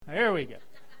we go.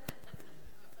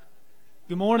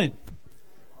 Good morning.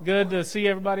 Good to see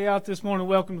everybody out this morning.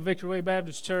 Welcome to Victory Way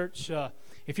Baptist Church.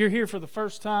 If you're here for the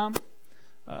first time,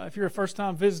 if you're a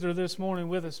first-time visitor this morning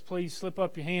with us, please slip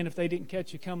up your hand if they didn't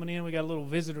catch you coming in. We got a little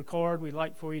visitor card we'd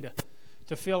like for you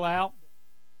to fill out.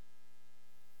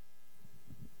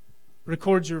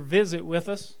 Record your visit with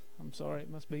us. I'm sorry, it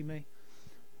must be me.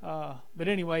 But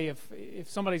anyway, if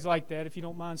somebody's like that, if you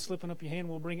don't mind slipping up your hand,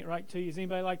 we'll bring it right to you. Is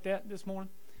anybody like that this morning?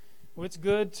 Well, it's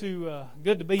good to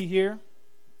be here.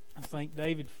 I thank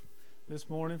David this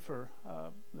morning for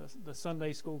the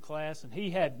Sunday school class, and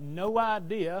he had no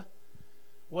idea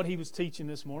what he was teaching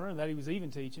this morning, that he was even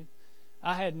teaching.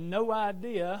 I had no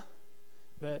idea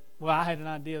I had an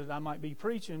idea that I might be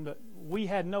preaching, but we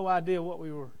had no idea what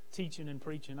we were teaching and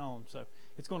preaching on. So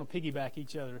it's going to piggyback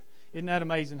each other. Isn't that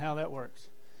amazing how that works?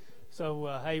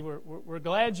 So, hey, we're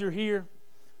glad you're here.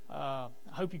 I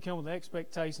hope you come with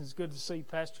expectations. It's good to see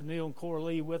Pastor Neil and Cora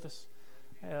Lee with us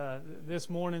this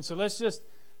morning. So let's go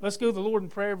to the Lord in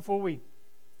prayer before we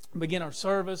begin our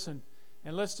service, and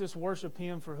let's just worship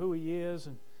Him for who He is,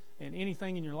 and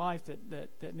anything in your life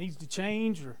that needs to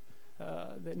change or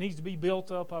that needs to be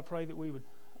built up. I pray that we would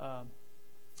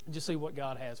just see what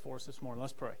God has for us this morning.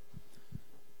 Let's pray.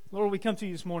 Lord, we come to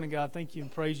you this morning, God. Thank you and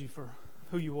praise you for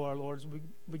who you are, Lord, as we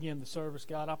begin the service,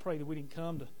 God. I pray that we didn't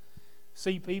come to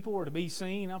see people or to be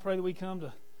seen. I pray that we come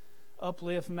to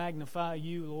uplift, magnify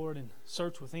you, Lord, and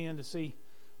search within to see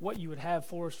what you would have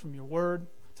for us from your word.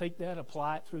 Take that,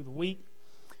 apply it through the week.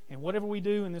 And whatever we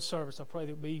do in this service, I pray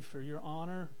that it be for your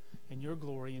honor and your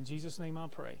glory. In Jesus' name I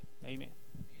pray. Amen.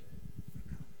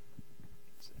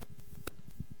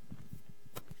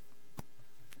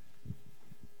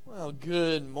 Well,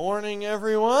 good morning,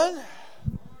 everyone.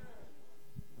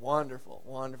 Wonderful,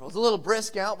 wonderful. It's a little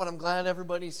brisk out, but I'm glad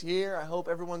everybody's here. I hope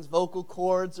everyone's vocal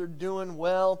cords are doing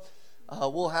well.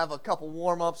 We'll have a couple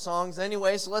warm-up songs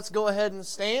anyway, so let's go ahead and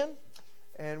stand,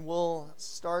 and we'll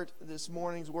start this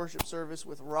morning's worship service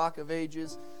with Rock of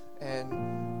Ages. And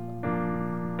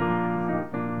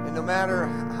no matter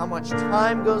how much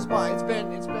time goes by, it's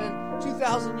been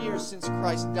 2,000 years since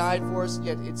Christ died for us,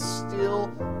 yet it's still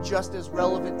just as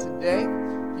relevant today.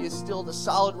 He is still the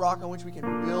solid rock on which we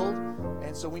can build.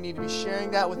 And so we need to be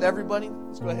sharing that with everybody.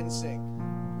 Let's go ahead and sing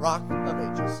Rock of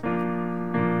Ages.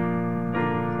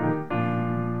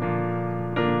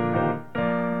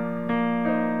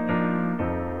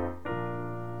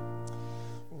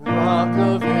 Rock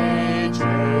of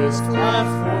Ages, cleft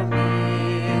for me.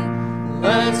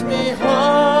 Let me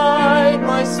hide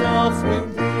myself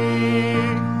in thee.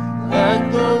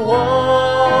 Let the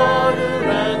water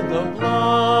and the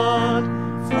blood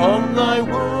from thy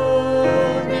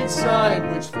wounded side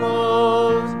which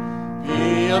flows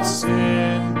be of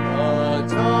sin a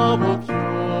double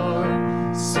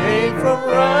cure. Save from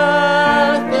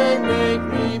wrath and make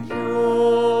me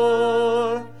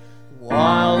pure.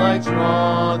 While I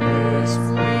draw this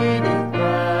fleeting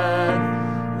breath,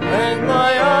 when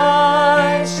my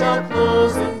eyes shall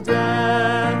close in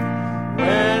death,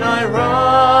 when I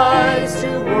rise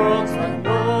to worlds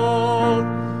unknown,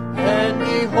 and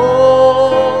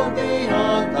behold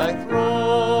beyond thy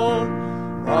throne,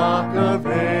 Rock of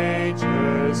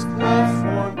Ages, cleft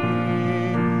for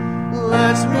me,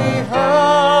 let me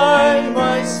hide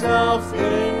myself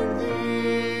in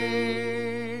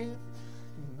thee.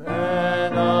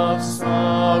 Man of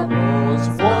sorrows,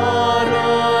 what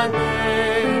a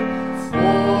name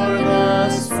for the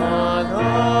Son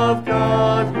of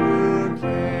God who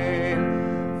came,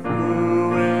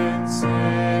 ruined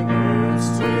sinners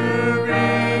to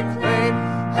reclaim.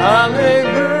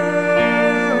 Hallelujah,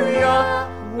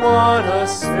 what a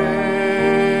Savior,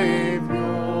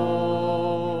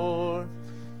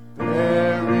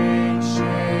 bearing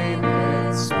shame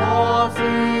and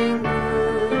scoffing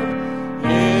mood,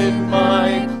 in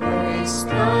my place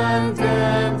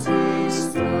condemned he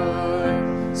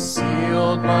stood,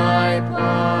 sealed my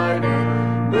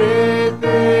pardon with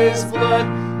his blood.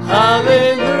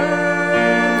 Hallelujah,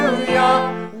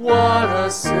 what a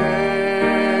Savior.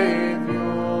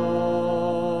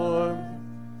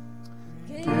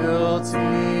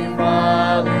 Guilty,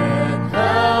 vile, and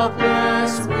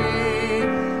helpless we,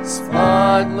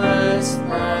 spotless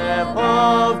Lamb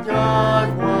of God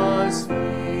was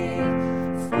he,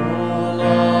 full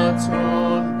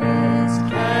atonement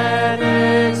can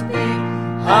it be.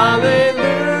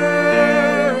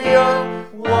 Hallelujah,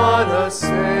 what a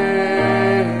Savior.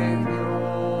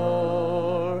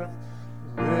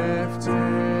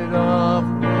 Lifted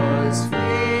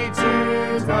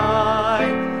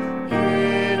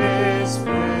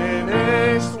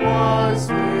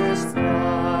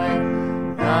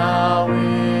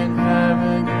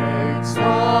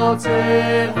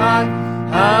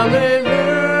Hallelujah,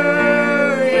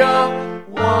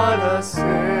 what a Savior.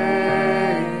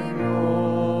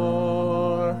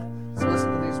 So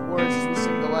listen to these words as we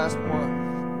sing the last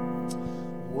one.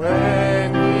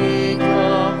 When He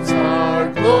comes,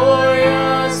 our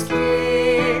glorious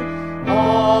King,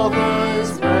 all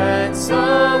those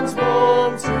ransoms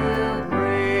home to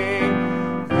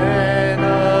bring, then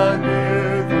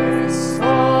anew this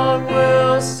song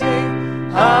will sing.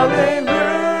 Hallelujah,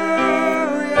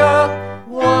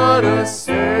 what a Savior.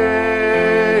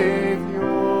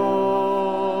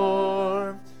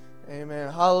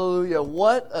 Amen. Hallelujah.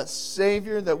 What a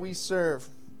Savior that we serve.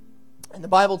 And the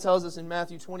Bible tells us in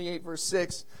Matthew 28, verse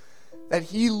 6, that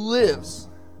He lives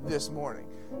this morning.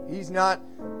 He's not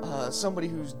somebody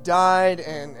who's died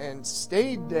and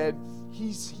stayed dead.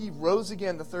 He rose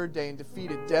again the third day and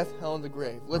defeated death, hell, and the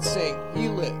grave. Let's sing, He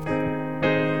lived.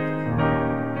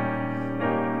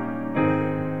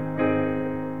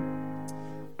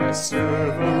 I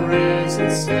serve a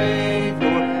risen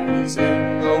Savior, He's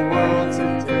in the world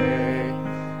today.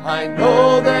 I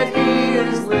know that He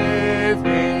is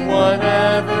living,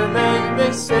 whatever men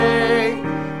may say.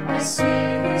 I see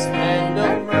His hand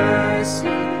of mercy,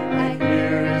 I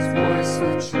hear His voice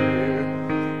of truth,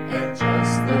 and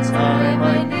just the time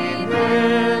I need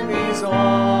Him, He's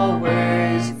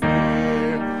always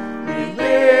near. He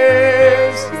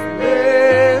lives,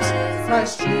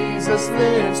 Christ Jesus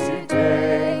lives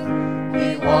today.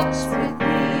 He walks with me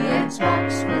and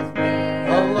talks with me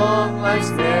along life's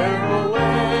narrow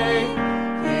way.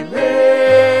 He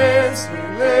lives,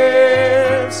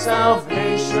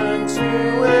 salvation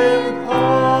to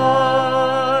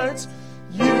impart.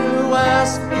 You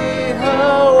ask me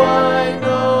how I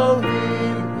know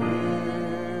He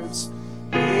lives.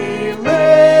 He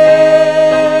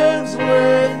lives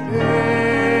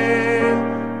within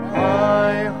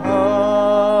my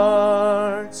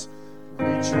heart.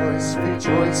 Rejoice,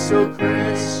 rejoice, O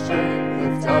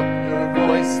Christian, lift up your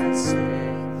voice and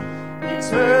sing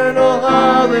eternal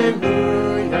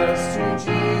hallelujahs to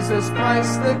Jesus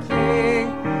Christ the King,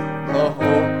 the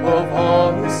hope of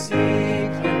all who seek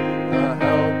Him, the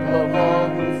help of all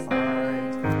who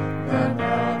find. None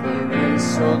other is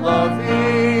so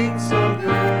loving, so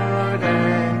good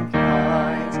and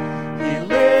kind. He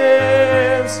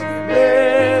lives,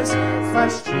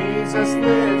 Christ Jesus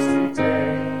lives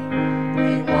today.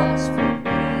 He walks with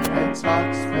me and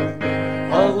talks with me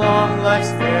along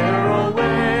life's narrow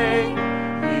way.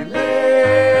 He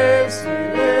lives,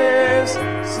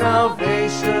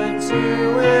 salvation to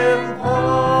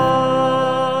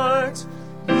impart.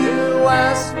 You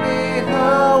ask me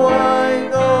how I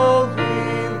know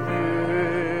He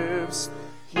lives.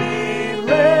 He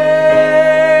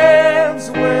lives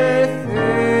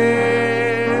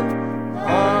within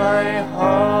my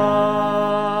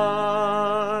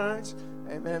heart.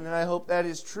 Amen. And I hope that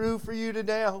is true for you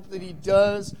today. I hope that He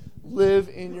does live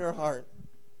in your heart.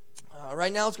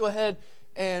 Right now, let's go ahead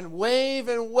and wave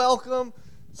and welcome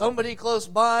somebody close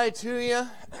by to you.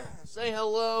 Say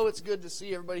hello. It's good to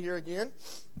see everybody here again.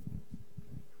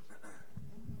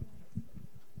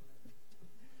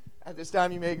 At this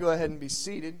time, you may go ahead and be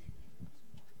seated.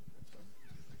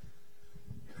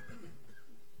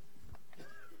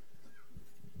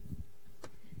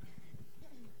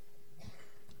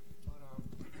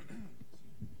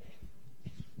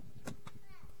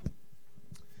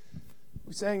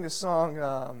 We sang this song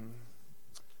around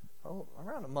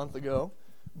a month ago,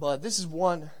 but this is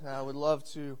one that I would love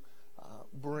to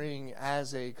bring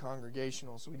as a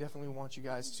congregational, so we definitely want you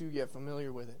guys to get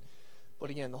familiar with it. But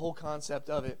again, the whole concept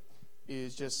of it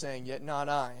is just saying, yet not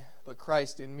I, but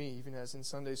Christ in me, even as in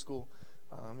Sunday school,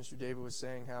 Mr. David was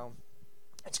saying how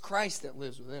it's Christ that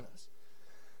lives within us.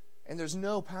 And there's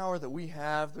no power that we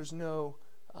have, there's no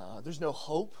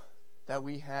hope that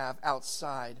we have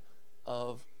outside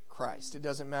of Christ. It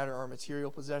doesn't matter our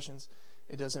material possessions.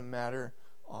 It doesn't matter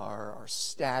our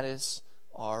status,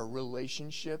 our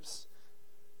relationships.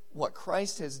 What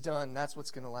Christ has done, that's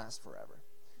what's going to last forever.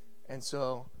 And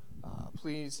so,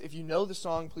 please, if you know the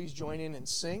song, please join in and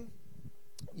sing.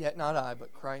 Yet not I,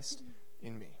 but Christ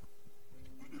in me.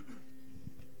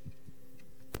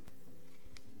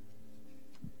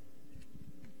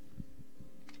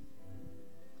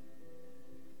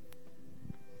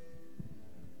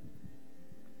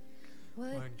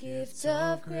 What gift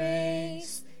of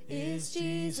grace is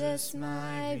Jesus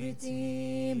my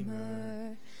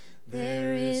Redeemer?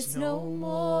 There is no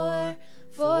more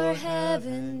for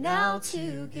heaven now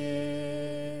to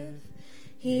give.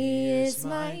 He is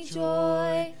my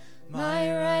joy,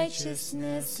 my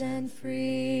righteousness and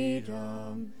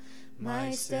freedom,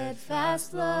 my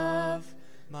steadfast love,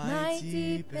 my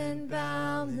deep and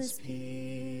boundless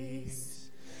peace.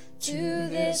 To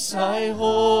this I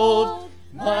hold,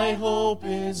 my hope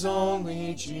is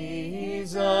only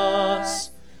Jesus.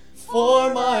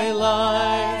 For my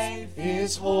life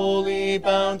is wholly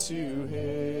bound to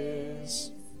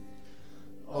His.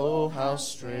 Oh, how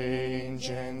strange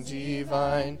and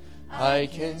divine, I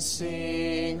can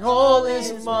sing, all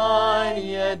is mine,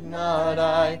 yet not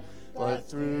I, but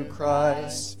through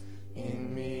Christ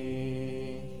in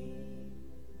me.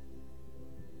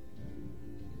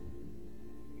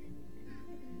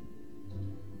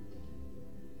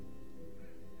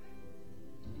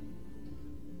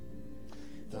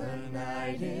 The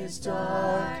night is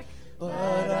dark,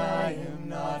 but I am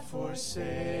not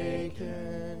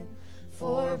forsaken.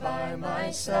 For by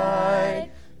my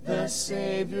side the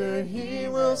Savior, He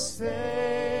will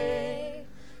stay.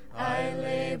 I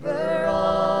labor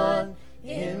on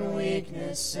in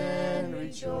weakness and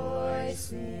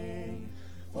rejoicing,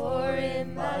 for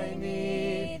in my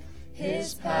need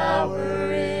His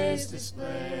power is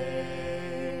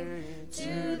displayed.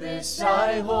 To this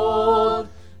I hold,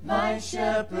 my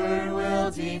shepherd will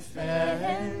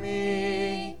defend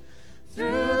me.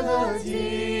 Through the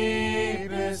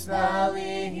deepest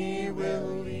valley He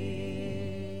will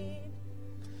lead.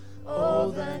 Oh,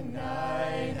 the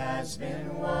night has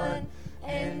been won,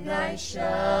 and I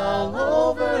shall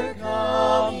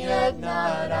overcome, yet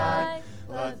not I,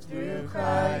 but through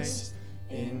Christ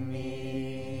in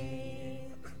me.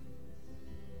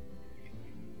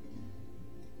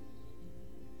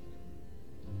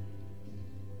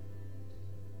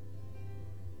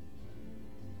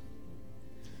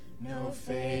 No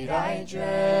fate I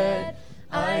dread,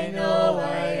 I know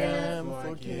I am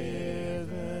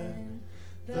forgiven.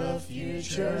 The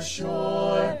future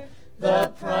sure,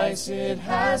 the price it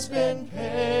has been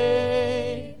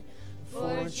paid.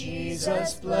 For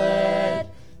Jesus bled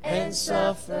and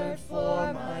suffered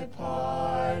for my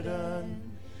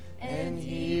pardon, and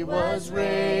He was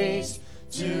raised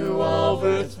to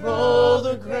overthrow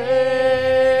the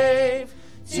grave.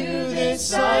 To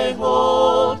this I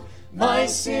hold, my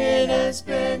sin has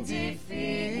been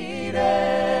defeated.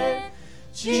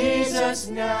 Jesus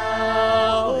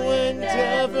now and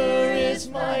ever is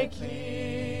my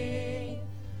King.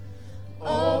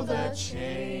 Oh, the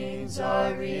chains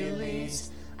are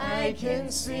released, I can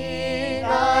sing,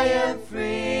 I am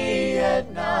free,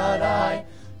 yet not I,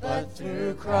 but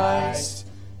through Christ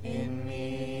in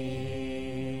me.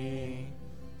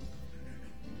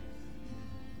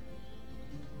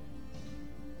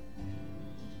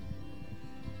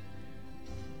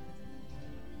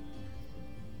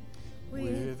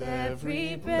 With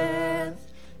every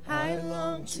breath, I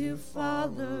long to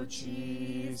follow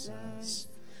Jesus,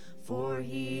 for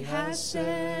He has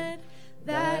said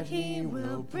that He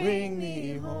will bring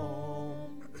me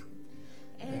home.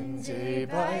 And day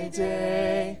by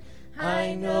day,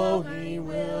 I know He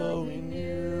will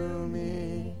renew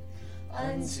me,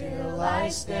 until I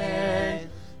stand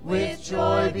with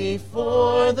joy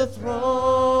before the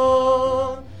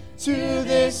throne. To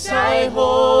this I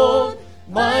hold,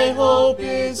 my hope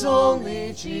is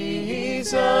only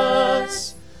Jesus.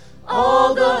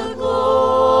 All the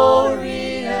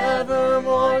glory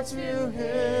evermore to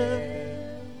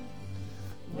Him.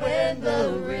 When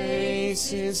the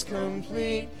race is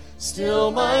complete,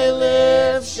 still my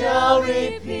lips shall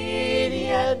repeat,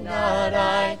 yet not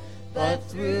I, but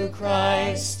through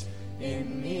Christ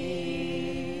in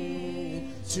me.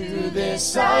 To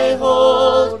this I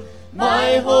hold,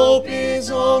 my hope is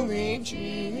only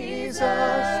Jesus.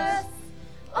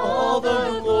 All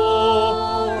the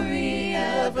glory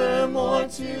evermore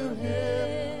to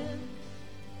Him.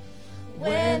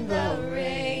 When the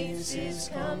race is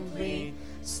complete,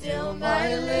 still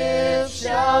my lips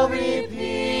shall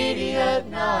repeat, yet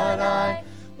not I,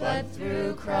 but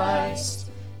through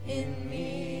Christ in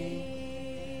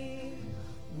me.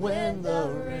 When the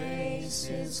race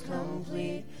is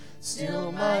complete,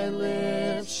 still my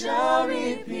lips shall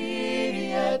repeat,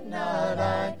 yet not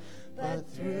I, but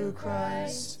through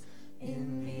Christ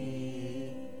in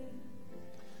me.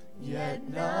 Yet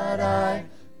not I,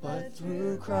 but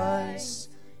through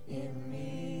Christ in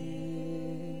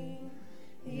me.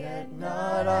 Yet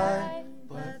not I,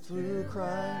 but through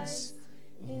Christ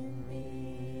in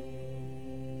me.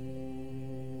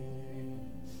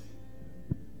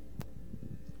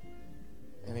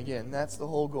 And again, that's the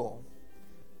whole goal.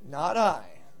 Not I.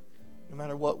 No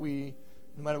matter what we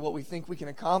think we can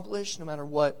accomplish, no matter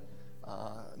what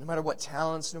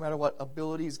talents, no matter what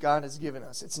abilities God has given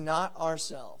us, it's not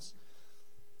ourselves,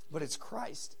 but it's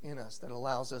Christ in us that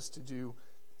allows us to do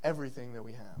everything that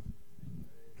we have.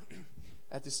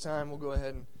 At this time, we'll go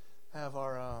ahead and have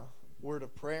our word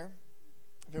of prayer.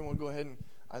 If everyone will go ahead and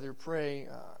either pray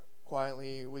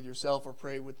quietly with yourself or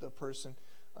pray with the person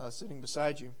sitting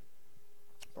beside you.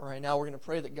 But right now we're going to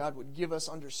pray that God would give us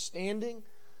understanding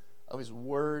of His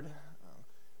Word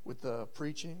with the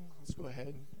preaching. Let's go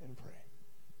ahead and pray.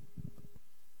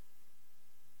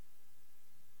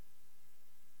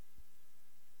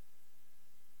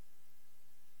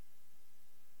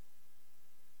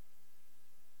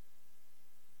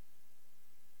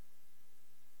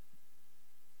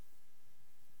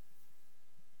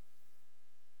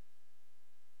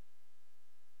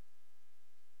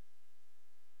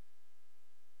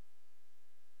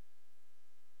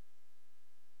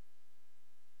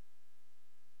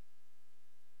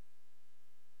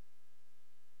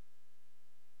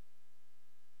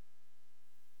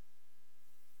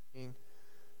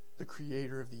 The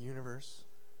Creator of the universe.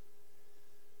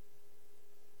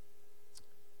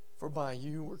 For by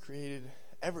you were created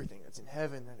everything that's in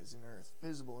heaven, that is in earth,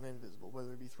 visible and invisible,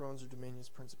 whether it be thrones or dominions,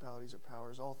 principalities or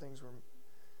powers. All things were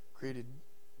created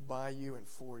by you and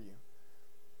for you.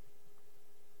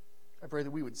 I pray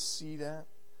that we would see that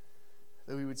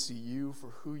we would see you for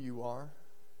who you are.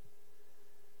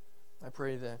 I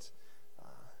pray that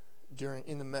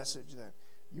in the message that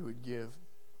you would give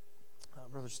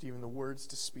Brother Stephen the words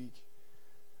to speak.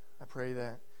 I pray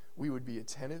that we would be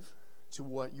attentive to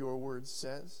what your word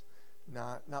says,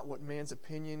 not what man's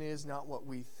opinion is, not what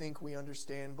we think we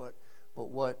understand, but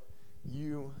what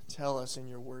you tell us in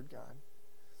your word, God.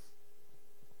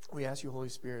 We ask you, Holy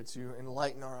Spirit, to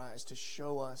enlighten our eyes, to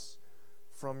show us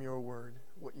from your word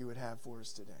what you would have for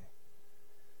us today.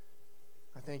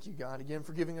 I thank you, God, again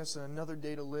for giving us another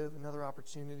day to live, another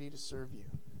opportunity to serve you.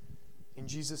 In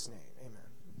Jesus' name, amen.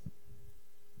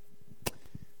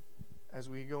 As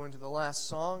we go into the last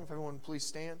song, if everyone please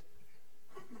stand.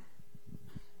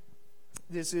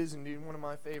 This is indeed one of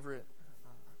my favorite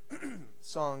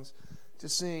songs to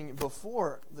sing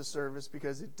before the service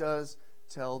because it does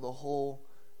tell the whole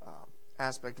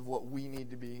aspect of what we need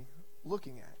to be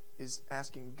looking at, is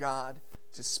asking God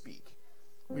to speak.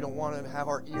 We don't want to have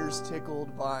our ears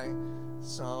tickled by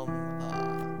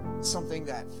something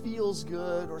that feels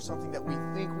good or something that we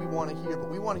think we want to hear, but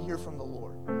we want to hear from the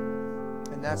Lord.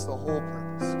 And that's the whole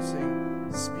purpose.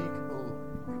 Sing, speak, O Lord.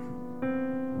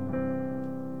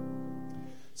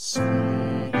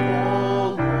 Speak,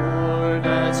 O Lord,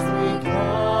 as we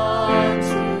come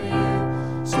to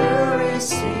you to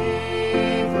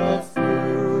receive the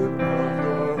fruit of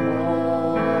your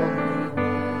holy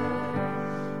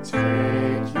word.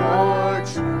 Take your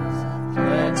truth,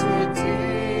 plant it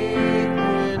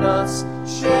deep in us,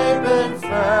 shape and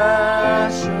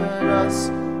fashion us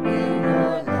in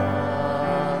your life.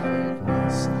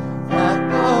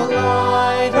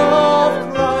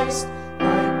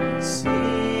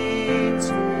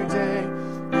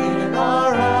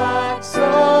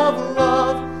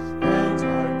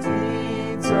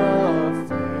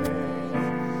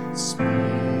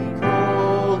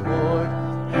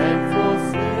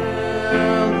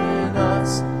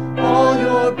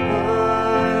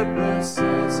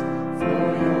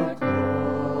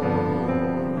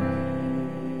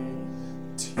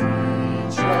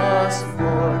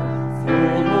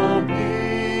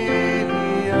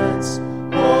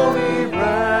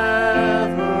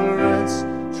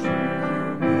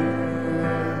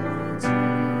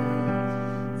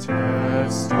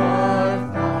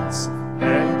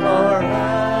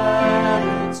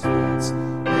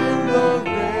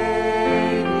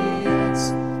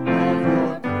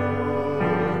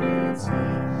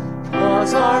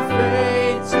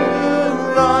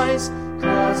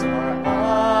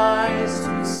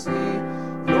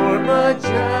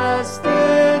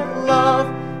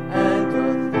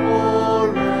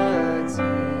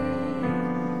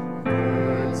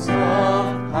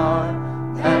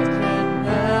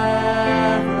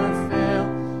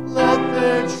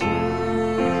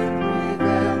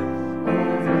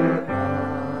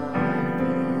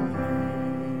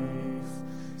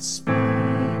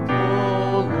 Speak,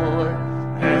 O Lord,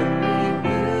 and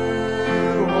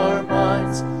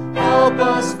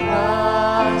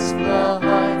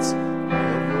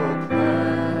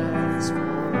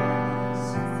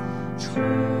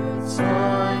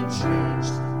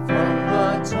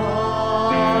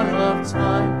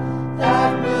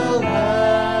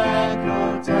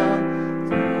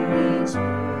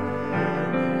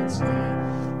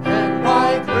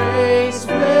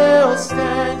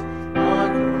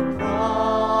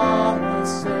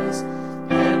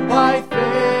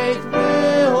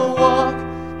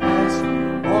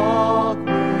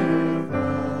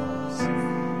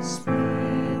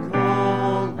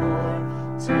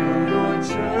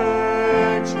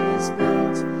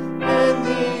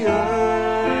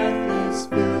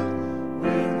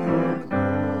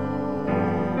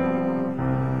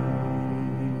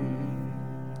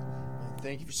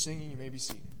for singing. You may be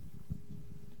seated.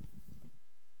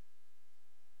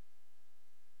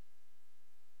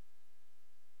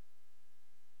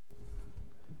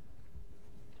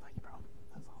 Thank you, bro.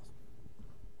 That's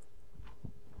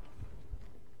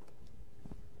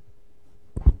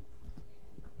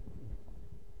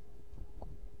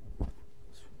awesome.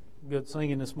 Good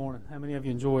singing this morning. How many of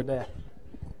you enjoyed that?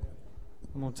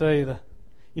 I'm going to tell you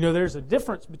there's a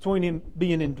difference between him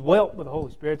being indwelt with the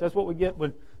Holy Spirit. That's what we get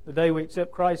when the day we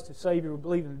accept Christ as Savior, we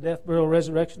believe in the death, burial,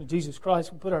 resurrection of Jesus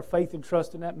Christ, we put our faith and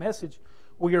trust in that message,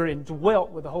 we are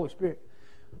indwelt with the Holy Spirit.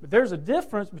 But there's a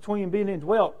difference between being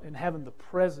indwelt and having the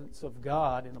presence of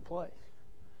God in a place.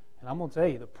 And I'm going to tell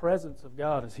you, the presence of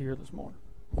God is here this morning.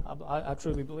 I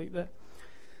truly believe that.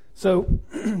 So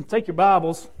take your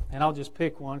Bibles, and I'll just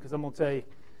pick one because I'm going to tell you.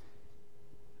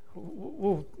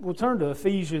 We'll turn to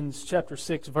Ephesians chapter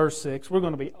 6, verse 6. We're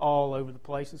going to be all over the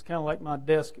place. It's kind of like my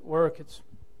desk at work. It's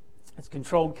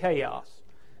controlled chaos.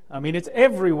 I mean, it's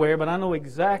everywhere, but I know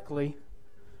exactly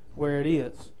where it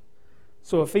is.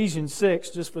 So Ephesians 6,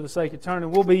 just for the sake of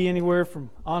turning, we'll be anywhere from,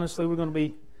 honestly, we're going to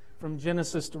be from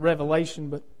Genesis to Revelation,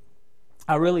 but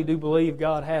I really do believe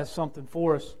God has something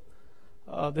for us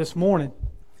this morning.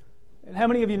 And how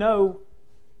many of you know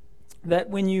that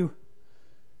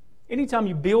anytime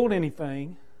you build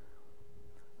anything,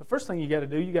 the first thing you got to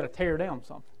do, you got to tear down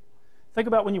something. Think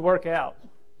about when you work out.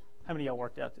 How many of y'all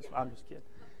worked out this? I'm just kidding.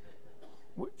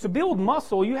 To build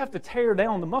muscle, you have to tear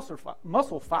down the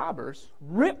muscle fibers,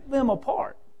 rip them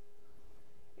apart,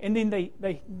 and then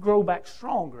they grow back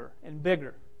stronger and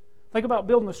bigger. Think about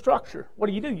building a structure. What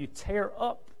do? You tear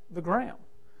up the ground.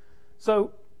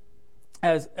 So,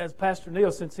 as Pastor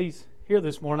Neil, since he's here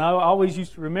this morning, I always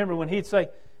used to remember when he'd say,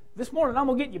 "This morning I'm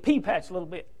going to get your pea patch a little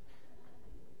bit."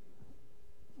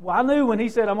 Well, I knew when he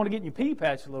said, "I'm going to get your pea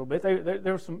patch a little bit,"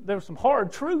 there was some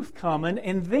hard truth coming,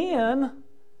 and then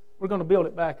we're going to build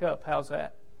it back up. How's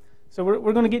that? So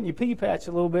we're going to get in your pea patch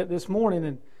a little bit this morning,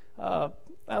 and that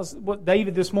was what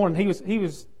David this morning, he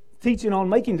was teaching on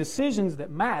making decisions that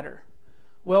matter.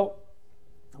 Well,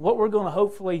 what we're going to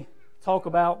hopefully talk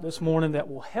about this morning that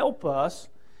will help us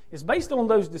is based on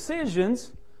those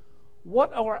decisions.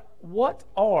 What are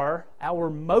our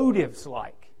motives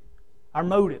like? Our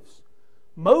motives.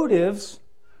 Motives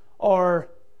are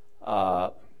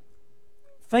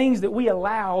things that we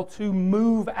allow to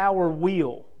move our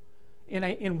wheel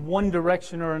in one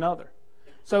direction or another.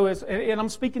 So, and I'm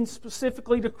speaking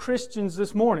specifically to Christians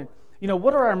this morning.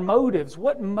 What are our motives?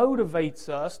 What motivates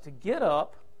us to get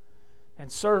up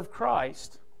and serve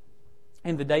Christ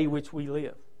in the day which we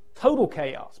live? Total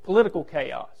chaos, political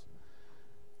chaos.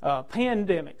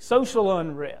 Pandemic, social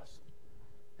unrest.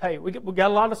 Hey, we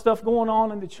got a lot of stuff going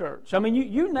on in the church. I mean,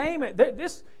 you name it.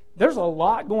 There's a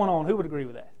lot going on. Who would agree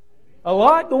with that? A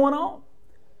lot going on.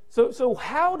 So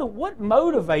what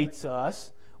motivates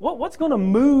us? What's going to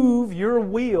move your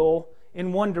wheel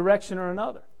in one direction or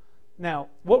another? Now,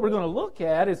 what we're going to look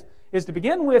at is to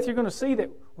begin with, you're going to see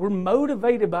that we're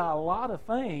motivated by a lot of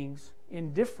things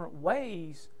in different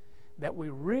ways that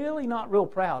we're really not real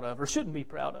proud of or shouldn't be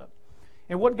proud of.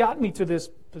 And what got me to this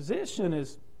position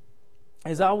is,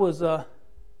 as I was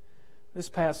this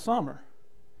past summer,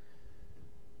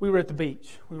 we were at the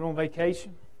beach. We were on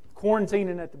vacation,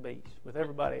 quarantining at the beach with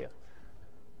everybody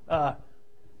else.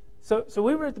 So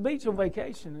we were at the beach on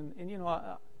vacation, and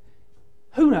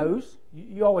who knows?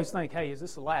 You always think, hey, is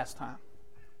this the last time?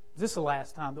 Is this the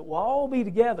last time that we'll all be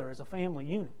together as a family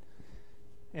unit?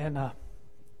 And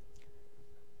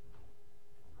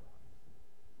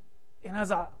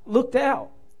as I looked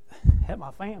out at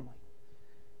my family,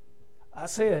 I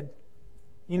said,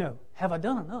 have I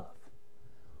done enough?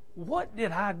 What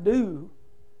did I do?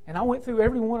 And I went through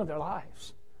every one of their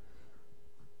lives.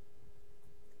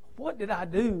 What did I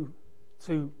do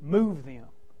to move them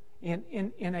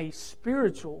in a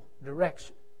spiritual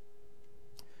direction?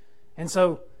 And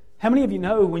so, how many of you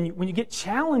know when you get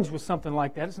challenged with something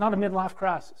like that, it's not a midlife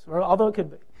crisis, although it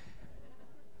could be.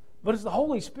 But it's the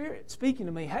Holy Spirit speaking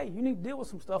to me, hey, you need to deal with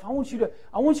some stuff. I want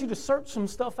you to search some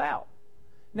stuff out.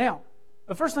 Now,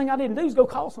 the first thing I didn't do is go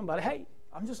call somebody. Hey,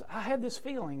 I had this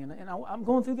feeling, and I'm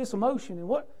going through this emotion, and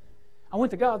what? I went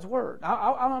to God's Word.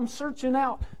 I'm searching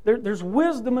out. There's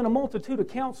wisdom in a multitude of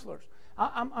counselors.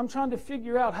 I'm trying to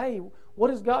figure out, hey,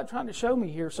 what is God trying to show me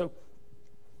here? So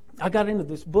I got into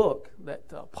this book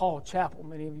that Paul Chappell,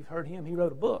 many of you have heard him, he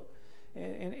wrote a book.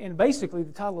 And basically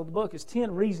the title of the book is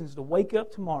 10 Reasons to Wake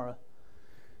Up Tomorrow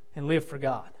and Live for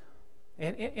God.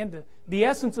 And the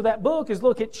essence of that book is,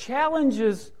 look, it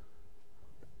challenges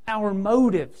our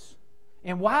motives.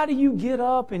 And why do you get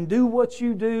up and do what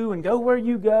you do and go where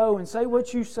you go and say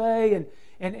what you say?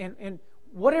 And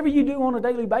whatever you do on a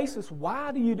daily basis,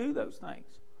 why do you do those things?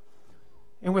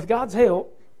 And with God's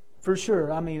help, for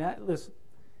sure, listen,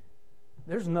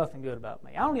 there's nothing good about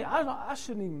me. I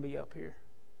shouldn't even be up here.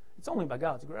 It's only by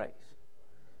God's grace.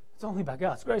 It's only by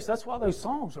God's grace. That's why those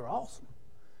songs are awesome.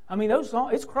 Those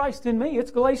songs, it's Christ in me.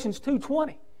 It's Galatians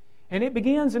 2:20. And it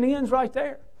begins and ends right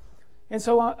there. And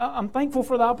so I'm thankful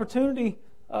for the opportunity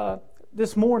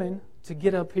this morning to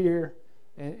get up here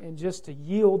and just to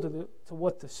yield to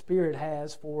what the Spirit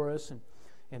has for us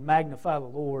and magnify the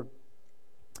Lord.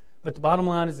 But the bottom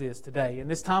line is this today. In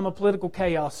this time of political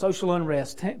chaos, social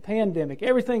unrest, pandemic,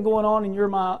 everything going on in your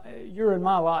and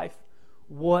my life,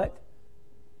 what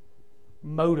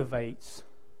motivates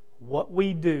what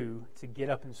we do to get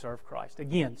up and serve Christ?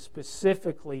 Again,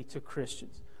 specifically to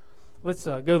Christians. Let's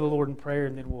go to the Lord in prayer,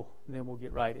 and then we'll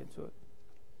get right into it.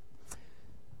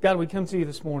 God, we come to you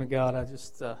this morning, God. I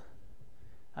just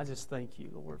thank you,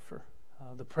 Lord, for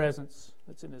the presence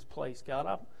that's in this place,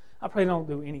 God. I pray I don't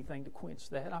do anything to quench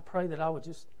that. I pray that I would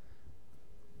just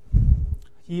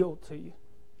yield to you.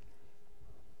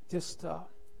 Just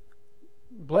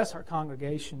bless our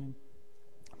congregation.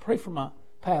 I pray for my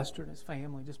pastor and his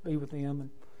family. Just be with them and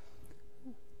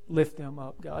lift them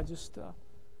up, God. Just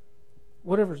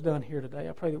whatever's done here today,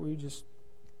 I pray that we just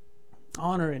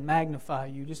honor and magnify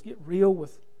you. Just get real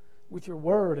with your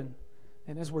word.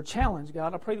 And as we're challenged,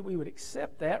 God, I pray that we would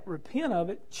accept that, repent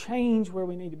of it, change where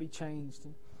we need to be changed.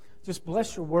 And just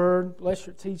bless your word, bless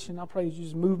your teaching. I pray that you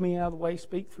just move me out of the way,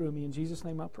 speak through me. In Jesus'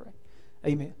 name I pray.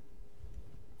 Amen.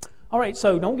 All right,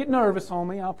 so don't get nervous on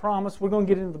me. I promise we're going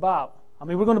to get into the Bible.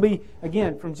 We're going to be,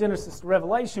 again, from Genesis to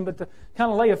Revelation, but to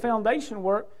kind of lay a foundation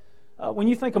work, when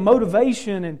you think of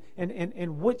motivation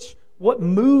and what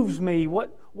moves me,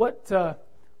 what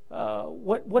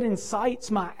incites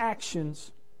my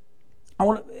actions, I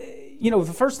want to,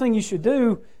 the first thing you should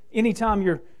do anytime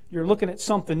you're looking at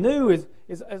something new is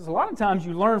a lot of times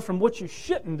you learn from what you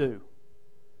shouldn't do,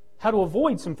 how to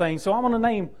avoid some things. So I'm going to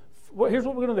name. Here's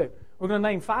what we're going to do. We're going to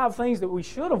name 5 things that we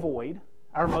should avoid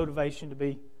our motivation to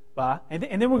be by, and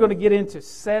then we're going to get into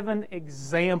 7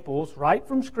 examples right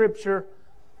from Scripture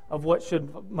of what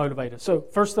should motivate us. So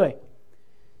first thing,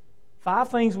 5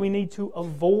 things we need to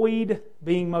avoid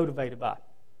being motivated by.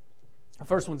 The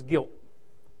first one's guilt.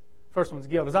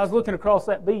 As I was looking across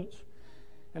that beach,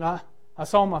 and I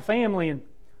saw my family, and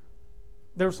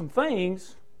there were some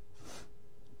things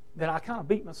that I kind of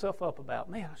beat myself up about.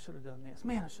 Man, I should have done this.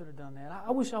 Man, I should have done that.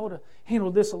 I wish I would have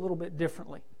handled this a little bit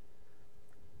differently.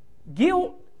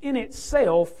 Guilt in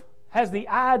itself has the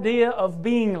idea of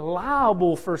being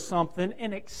liable for something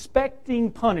and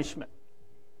expecting punishment.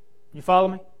 You follow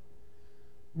me?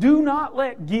 Do not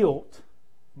let guilt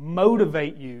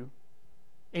motivate you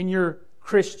in your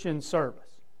Christian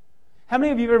service. How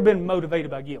many of you have ever been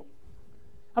motivated by guilt?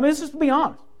 Let's just be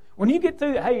honest. When you get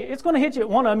through, hey, it's going to hit you at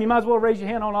one of them, you might as well raise your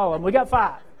hand on all of them. We got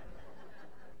 5.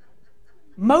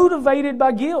 Motivated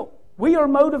by guilt. We are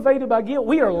motivated by guilt.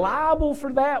 We are liable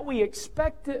for that. We are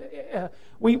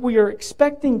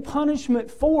expecting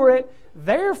punishment for it.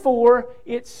 Therefore,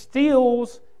 it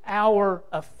steals our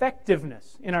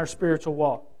effectiveness in our spiritual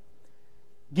walk.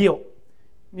 Guilt.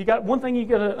 You got one thing you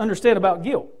got to understand about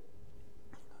guilt.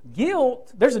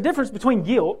 Guilt, there's a difference between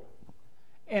guilt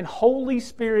and Holy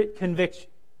Spirit conviction.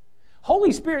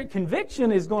 Holy Spirit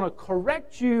conviction is going to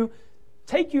correct you,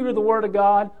 take you to the Word of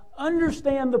God,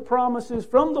 understand the promises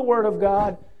from the Word of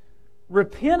God,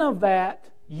 repent of that,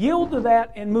 yield to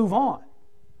that, and move on.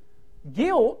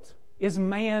 Guilt is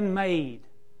man-made.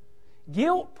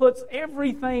 Guilt puts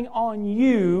everything on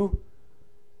you,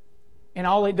 and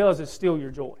all it does is steal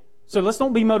your joy. So let's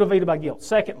don't be motivated by guilt.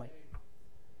 Secondly,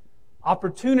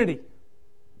 opportunity.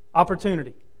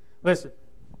 Listen,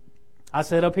 I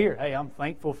said up here, hey, I'm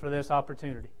thankful for this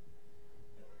opportunity.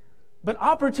 But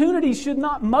opportunity should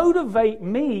not motivate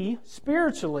me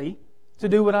spiritually to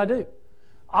do what I do.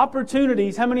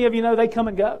 Opportunities, how many of you know they come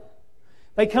and go?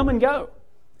 They come and go.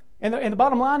 And the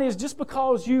bottom line is, just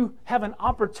because you have an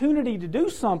opportunity to do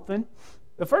something,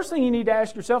 the first thing you need to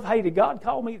ask yourself, hey, did God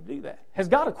call me to do that? Has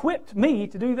God equipped me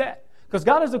to do that? Because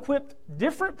God has equipped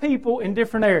different people in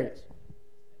different areas.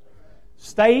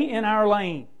 Stay in our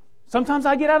lane. Sometimes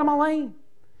I get out of my lane.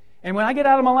 And when I get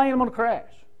out of my lane, I'm going to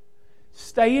crash.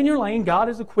 Stay in your lane. God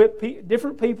has equipped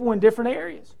different people in different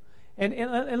areas.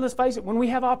 And let's face it, when we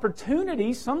have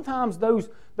opportunities, sometimes those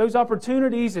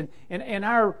opportunities and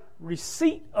our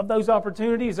receipt of those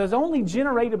opportunities is only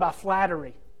generated by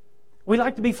flattery. We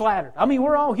like to be flattered.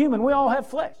 We're all human. We all have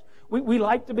flesh. We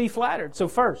like to be flattered. So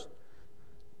first,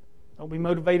 don't be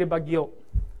motivated by guilt.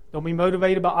 Don't be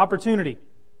motivated by opportunity.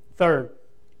 Third,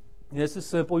 this is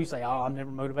simple. You say, I'm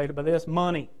never motivated by this.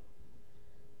 Money.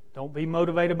 Don't be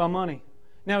motivated by money.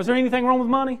 Now, is there anything wrong with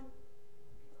money?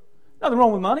 Nothing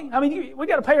wrong with money. I mean, we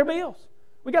got to pay our bills.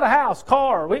 We got a house,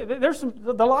 car.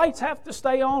 The lights have to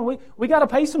stay on. We got to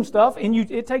pay some stuff, and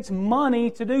it takes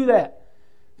money to do that.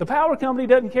 The power company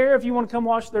doesn't care if you want to come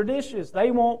wash their dishes.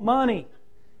 They want money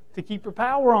to keep your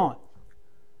power on.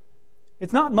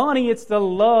 It's not money, it's the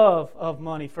love of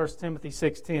money, 1 Timothy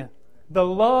 6:10. The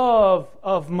love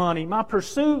of money. My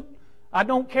pursuit, I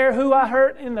don't care who I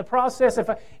hurt in the process.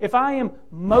 If I am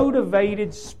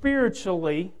motivated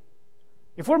spiritually,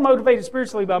 if we're motivated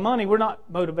spiritually by money, we're not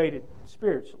motivated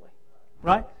spiritually.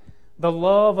 Right? The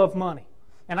love of money.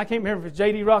 And I can't remember if it's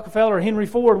J.D. Rockefeller or Henry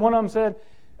Ford. One of them said,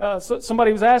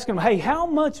 somebody was asking him, hey, how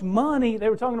much money, they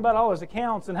were talking about all his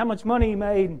accounts and how much money he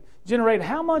made and generated,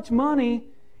 how much money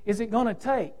is it going to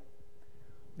take?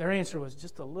 Their answer was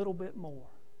just a little bit more.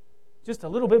 Just a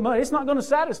little bit more. It's not going to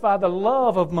satisfy the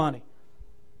love of money.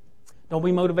 Don't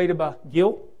be motivated by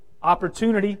guilt,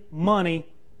 opportunity, money.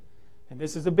 And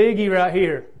this is a biggie right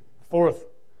here. Fourth,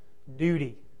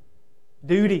 duty.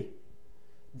 Duty.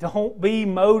 Don't be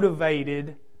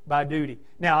motivated by duty.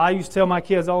 Now, I used to tell my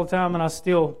kids all the time, and I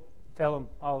still tell them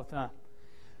all the time.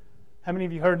 How many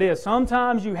of you heard this?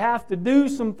 Sometimes you have to do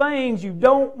some things you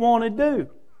don't want to do.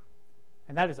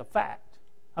 And that is a fact.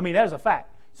 I mean, that is a fact.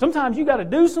 Sometimes you got to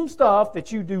do some stuff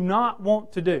that you do not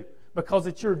want to do because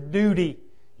it's your duty.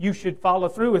 You should follow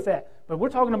through with that. But we're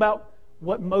talking about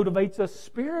what motivates us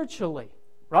spiritually,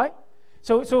 right?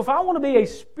 So if I want to be a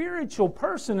spiritual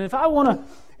person, if I want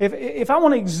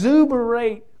to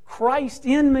exuberate Christ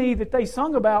in me that they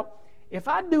sung about, if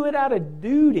I do it out of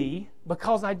duty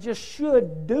because I just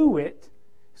should do it,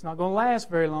 it's not going to last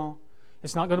very long.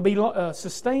 It's not going to be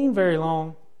sustained very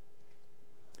long.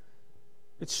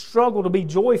 It's struggle to be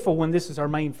joyful when this is our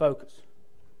main focus.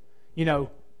 You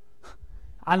know,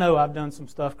 I know I've done some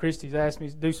stuff. Christy's asked me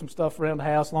to do some stuff around the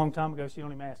house a long time ago. She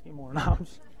don't even ask anymore. No,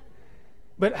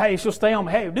 but hey, she'll stay on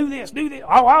me. Hey, do this, do this.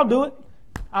 Oh, I'll do it.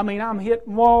 I mean, I'm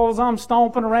hitting walls. I'm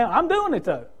stomping around. I'm doing it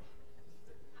though.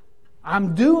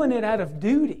 I'm doing it out of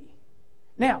duty.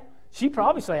 Now, she'd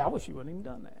probably say, I wish you wouldn't even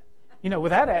done that. You know,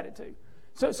 with that attitude.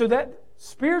 So that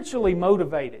spiritually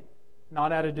motivated,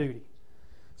 not out of duty.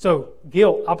 So,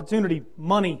 guilt, opportunity,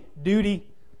 money, duty.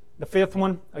 The fifth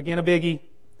one, again a biggie,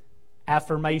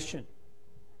 affirmation.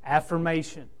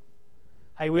 Affirmation.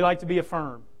 Hey, we like to be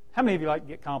affirmed. How many of you like to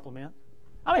get compliments?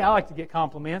 I mean, I like to get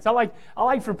compliments. I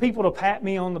like for people to pat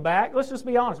me on the back. Let's just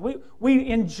be honest. We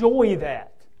enjoy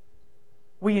that.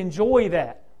 We enjoy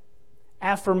that.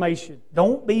 Affirmation.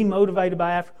 Don't be motivated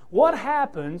by affirmation. What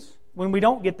happens when we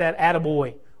don't get that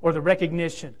attaboy or the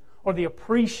recognition or the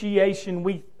appreciation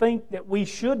we think that we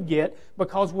should get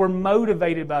because we're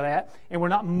motivated by that and we're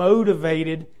not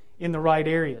motivated in the right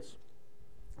areas?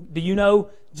 Do you know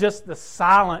just the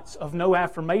silence of no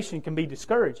affirmation can be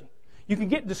discouraging? You can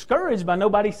get discouraged by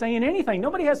nobody saying anything.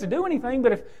 Nobody has to do anything,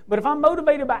 but if I'm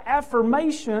motivated by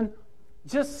affirmation,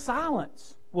 just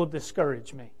silence will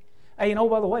discourage me. Hey, and oh,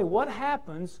 by the way, what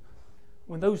happens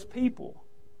when those people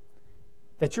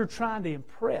that you're trying to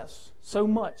impress so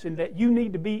much and that you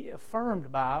need to be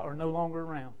affirmed by are no longer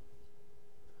around?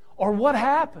 Or what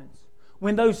happens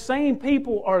when those same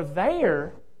people are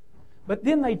there, but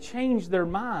then they change their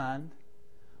mind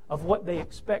of what they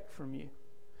expect from you?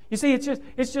 You see,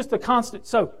 it's just a constant.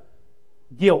 So,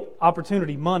 guilt,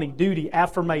 opportunity, money, duty,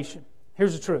 affirmation.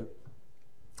 Here's the truth.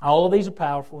 All of these are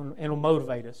powerful and will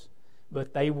motivate us,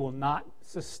 but they will not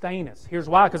sustain us. Here's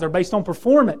why. Because they're based on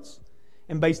performance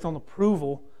and based on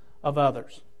approval of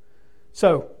others.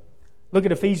 So, look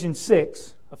at Ephesians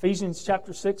 6. Ephesians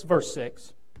chapter 6, verse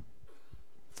 6.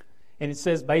 And it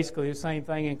says basically the same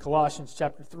thing in Colossians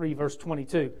chapter 3, verse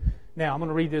 22. Now, I'm going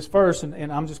to read this verse,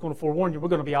 and I'm just going to forewarn you, we're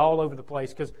going to be all over the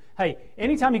place. Because, hey,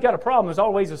 anytime you've got a problem, there's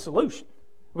always a solution.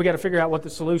 We've got to figure out what the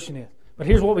solution is. But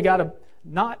here's what we got to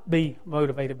not be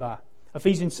motivated by.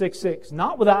 Ephesians 6:6.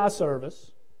 Not with eye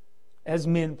service as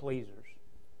men pleasers,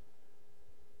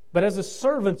 but as the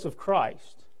servants of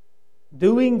Christ,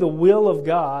 doing the will of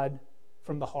God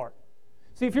from the heart.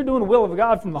 See, if you're doing the will of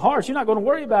God from the heart, you're not going to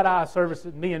worry about eye service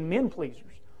as being men pleasers.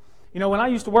 You know, when I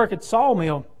used to work at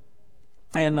Sawmill,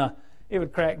 and it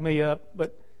would crack me up,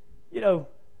 but, you know,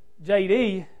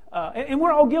 JD, and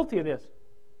we're all guilty of this,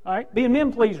 all right? Being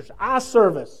men pleasers, eye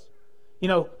service. You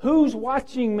know, who's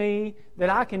watching me that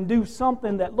I can do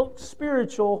something that looks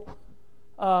spiritual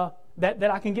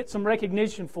that I can get some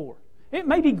recognition for? It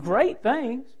may be great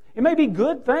things. It may be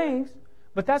good things,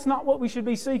 but that's not what we should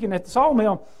be seeking. At the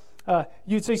Sawmill,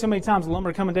 You'd see so many times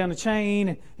lumber coming down the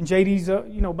chain, and JD's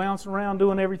bouncing around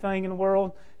doing everything in the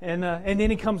world, and then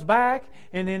he comes back,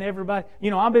 and then everybody,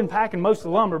 I've been packing most of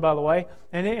the lumber, by the way,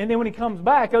 and then when he comes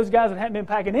back, those guys that hadn't been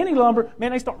packing any lumber,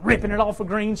 man, they start ripping it off a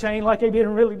green chain like they've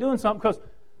been really doing something because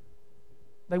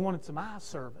they wanted some eye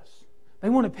service. They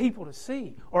wanted people to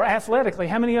see. Or athletically,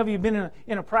 how many of you have been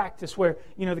in a practice where,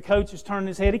 the coach is turning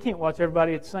his head, he can't watch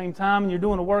everybody at the same time, and you're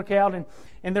doing a workout,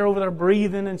 and they're over there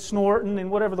breathing and snorting and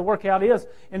whatever the workout is,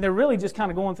 and they're really just kind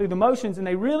of going through the motions, and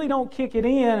they really don't kick it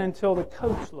in until the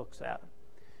coach looks at them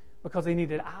because they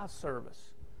needed eye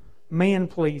service.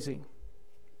 Man-pleasing.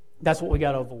 That's what we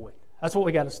got to avoid. That's what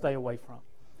we got to stay away from.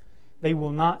 They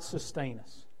will not sustain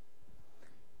us.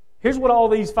 Here's what all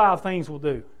these 5 things will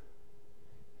do.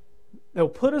 They'll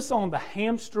put us on the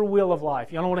hamster wheel of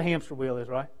life. Y'all know what a hamster wheel is,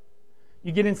 right?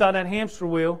 You get inside that hamster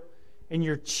wheel and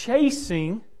you're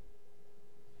chasing,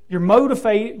 you're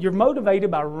motivated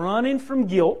by running from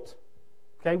guilt.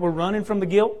 Okay, we're running from the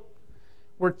guilt.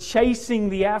 We're chasing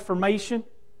the affirmation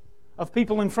of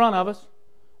people in front of us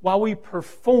while we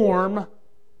perform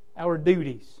our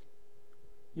duties.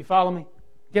 You follow me?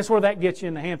 Guess where that gets you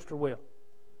in the hamster wheel?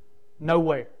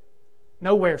 Nowhere.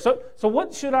 Nowhere. So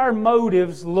what should our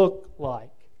motives look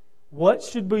like? What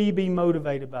should we be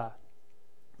motivated by?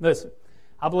 Listen,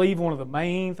 I believe one of the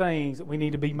main things that we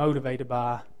need to be motivated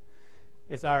by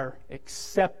is our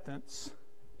acceptance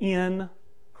in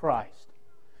Christ.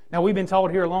 Now, we've been taught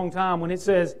here a long time when it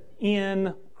says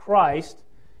in Christ,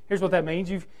 here's what that means.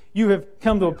 You have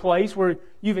come to a place where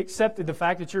you've accepted the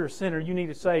fact that you're a sinner, you need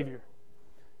a Savior.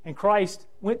 And Christ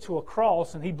went to a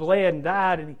cross and He bled and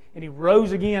died and He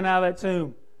rose again out of that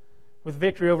tomb with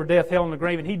victory over death, hell, and the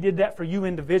grave. And He did that for you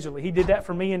individually. He did that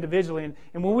for me individually.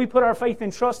 And when we put our faith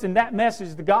and trust in that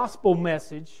message, the gospel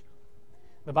message,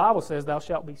 the Bible says, thou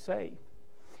shalt be saved.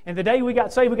 And the day we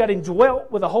got saved, we got indwelt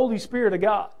with the Holy Spirit of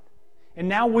God. And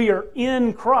now we are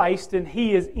in Christ and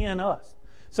He is in us.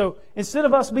 So instead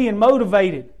of us being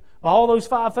motivated by all those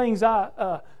 5 things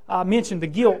I mentioned, the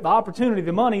guilt, the opportunity,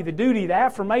 the money, the duty, the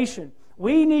affirmation,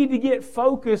 we need to get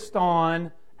focused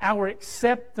on our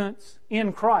acceptance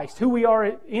in Christ, who we are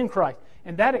in Christ.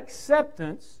 And that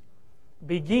acceptance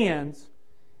begins,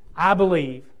 I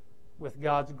believe, with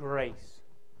God's grace.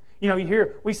 You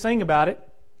hear, we sing about it,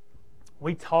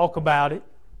 we talk about it,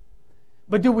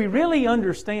 but do we really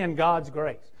understand God's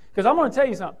grace? Because I'm going to tell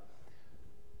you something.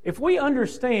 If we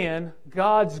understand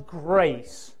God's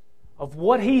grace of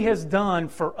what He has done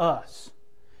for us,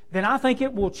 then I think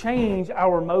it will change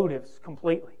our motives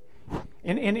completely.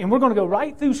 And we're going to go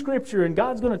right through Scripture, and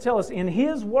God's going to tell us in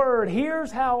His Word,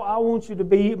 here's how I want you to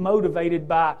be motivated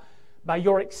by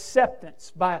your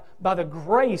acceptance, by the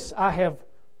grace I have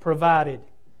provided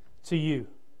to you.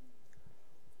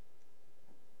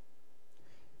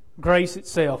 Grace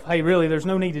itself. Hey, really, there's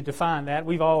no need to define that.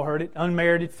 We've all heard it.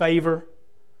 Unmerited favor.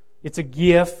 It's a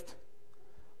gift.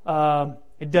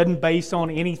 It doesn't base on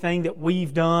anything that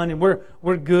we've done. And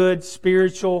we're good,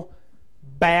 spiritual,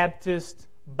 Baptist,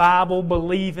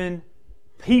 Bible-believing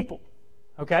people.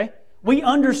 Okay? We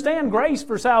understand grace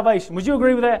for salvation. Would you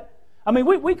agree with that? I mean,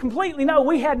 we completely know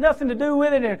we had nothing to do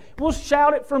with it, and we'll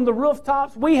shout it from the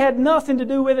rooftops. We had nothing to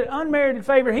do with it. Unmerited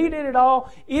favor. He did it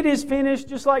all. It is finished,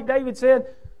 just like David said.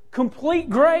 Complete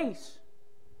grace.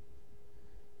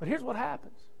 But here's what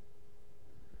happens.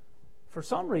 For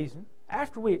some reason,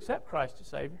 after we accept Christ as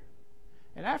Savior,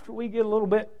 and after we get a little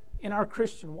bit in our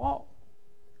Christian walk,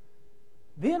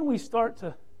 then we start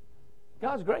to,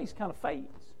 God's grace kind of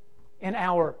fades in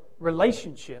our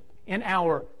relationship, in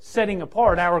our setting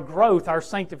apart, our growth, our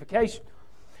sanctification.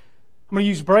 I'm going to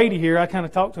use Brady here. I kind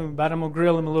of talked to him about it. I'm going to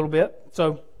grill him a little bit.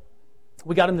 So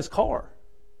we got him this car.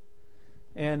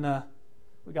 And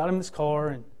we got him this car,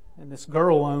 and this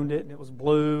girl owned it, and it was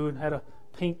blue and had a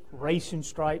pink racing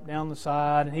stripe down the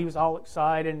side, and he was all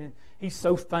excited, and he's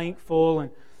so thankful, and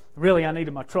really I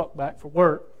needed my truck back for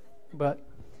work. But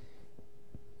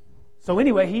so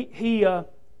anyway, he's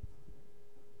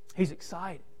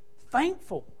excited,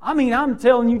 thankful. I mean, I'm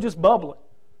telling you, just bubbling.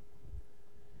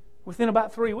 Within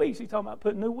about 3 weeks, he's talking about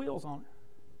putting new wheels on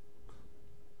it.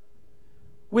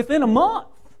 Within a month,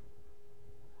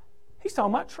 he's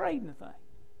talking about trading the thing.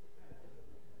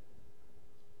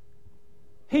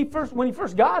 When he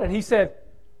first got it, he said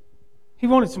he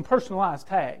wanted some personalized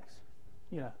tags.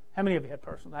 How many of you had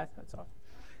personalized tags? That's all.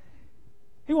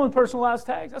 He wanted personalized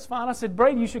tags. That's fine. I said,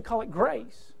 Brady, you should call it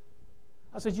Grace.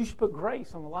 I said, you should put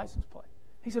Grace on the license plate.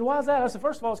 He said, why is that? I said,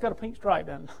 first of all, it's got a pink stripe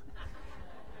down it.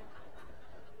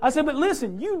 I said, but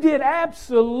listen, you did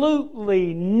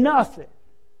absolutely nothing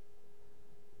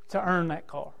to earn that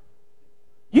car.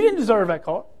 You didn't deserve that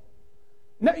car.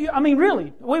 No, I mean,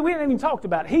 really, we haven't even talked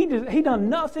about it. He done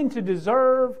nothing to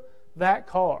deserve that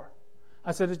car.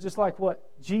 I said, it's just like what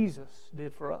Jesus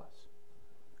did for us.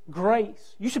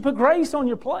 Grace. You should put grace on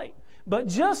your plate. But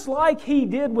just like He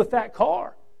did with that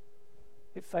car,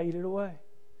 it faded away.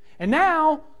 And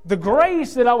now, the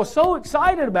grace that I was so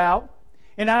excited about,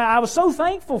 and I was so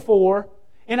thankful for,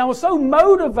 and I was so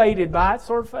motivated by it,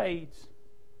 sort of fades.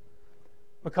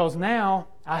 Because now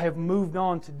I have moved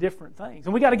on to different things.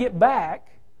 And we got to get back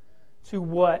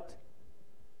to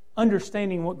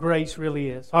understanding what grace really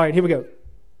is. All right, here we go.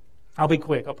 I'll be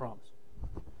quick, I promise.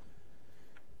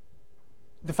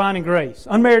 Defining grace.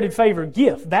 Unmerited favor,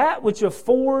 gift. That which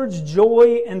affords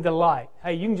joy and delight.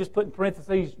 Hey, you can just put in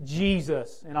parentheses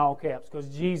Jesus in all caps, because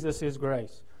Jesus is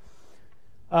grace.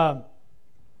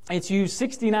 It's used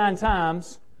 69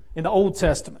 times in the Old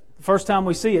Testament. The first time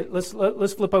we see it, let's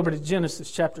flip over to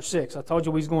Genesis chapter 6. I told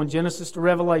you we was going Genesis to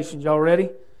Revelation. Y'all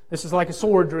ready? This is like a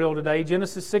sword drill today.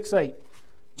 Genesis 6:8.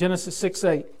 Genesis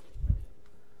 6:8.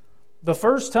 The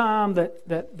first time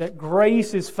that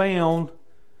grace is found,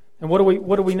 and what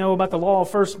do we know about the law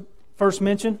first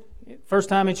mention? First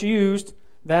time it's used,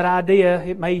 that idea,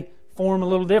 it may form a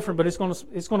little different, but it's going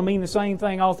to mean the same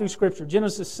thing all through Scripture.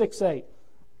 Genesis 6:8.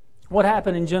 What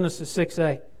happened in Genesis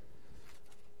 6:8?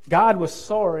 God was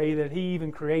sorry that He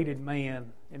even created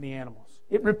man and the animals.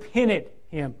 It repented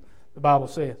Him, the Bible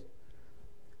says.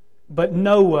 But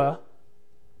Noah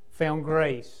found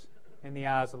grace in the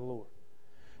eyes of the Lord.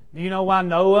 Do you know why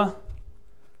Noah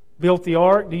built the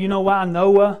ark? Do you know why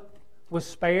Noah was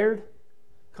spared?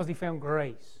 Because he found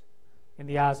grace in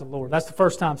the eyes of the Lord. That's the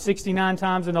first time, 69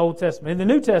 times in the Old Testament. In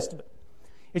the New Testament,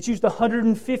 it's used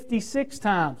 156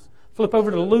 times. Flip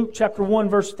over to Luke chapter 1,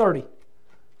 verse 30.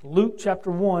 Luke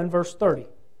chapter 1, verse 30.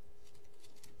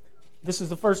 This is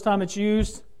the first time it's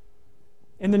used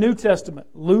in the New Testament.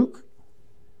 Luke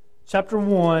chapter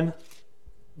 1,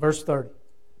 verse 30.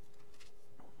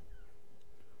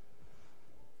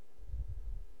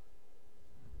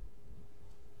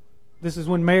 This is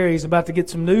when Mary is about to get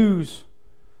some news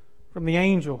from the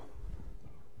angel.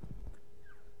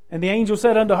 And the angel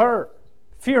said unto her,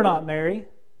 Fear not, Mary,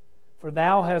 for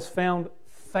thou hast found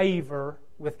favor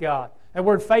with God. That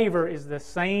word favor is the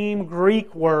same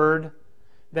Greek word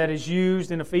that is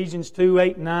used in Ephesians 2,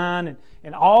 8, 9,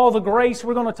 and all the grace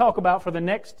we're going to talk about for the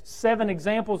next 7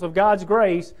 examples of God's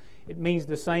grace. It means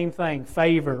the same thing,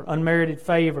 favor, unmerited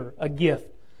favor, a gift.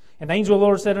 And the angel of the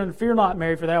Lord said unto her, Fear not,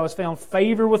 Mary, for thou hast found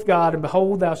favor with God, and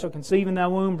behold, thou shalt conceive in thy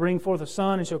womb, bring forth a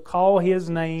son, and shalt call his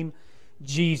name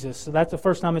Jesus. So that's the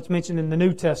first time it's mentioned in the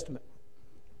New Testament.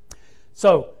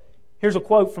 So, here's a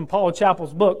quote from Paul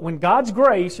Chappell's book. When God's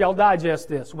grace, y'all digest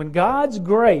this, when God's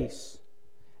grace,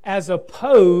 as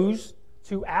opposed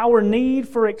to our need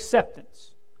for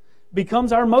acceptance,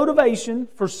 becomes our motivation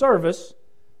for service,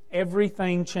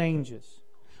 everything changes.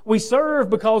 We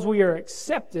serve because we are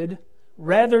accepted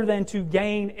rather than to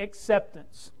gain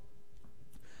acceptance.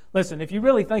 Listen, if you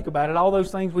really think about it, all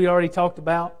those things we already talked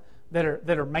about that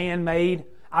are man-made,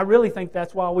 I really think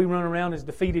that's why we run around as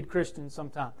defeated Christians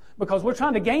sometimes. Because we're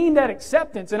trying to gain that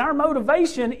acceptance, and our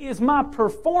motivation is my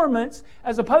performance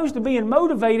as opposed to being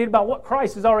motivated by what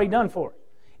Christ has already done for us.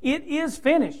 It is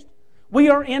finished. We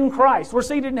are in Christ. We're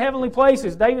seated in heavenly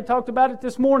places. David talked about it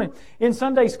this morning in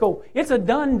Sunday school. It's a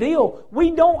done deal.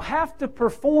 We don't have to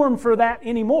perform for that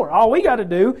anymore. All we got to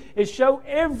do is show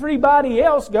everybody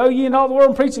else, go ye into all the world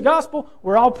and preach the gospel.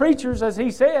 We're all preachers, as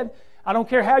he said. I don't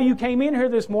care how you came in here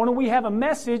this morning. We have a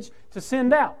message to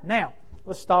send out. Now,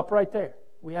 let's stop right there.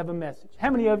 We have a message. How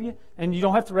many of you, and you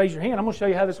don't have to raise your hand, I'm going to show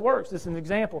you how this works. This is an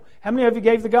example. How many of you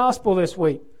gave the gospel this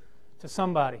week to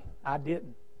somebody? I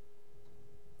didn't.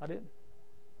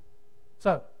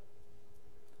 So,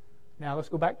 now let's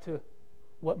go back to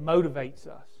what motivates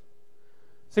us.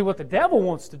 See, what the devil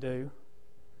wants to do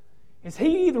is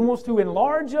he either wants to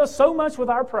enlarge us so much with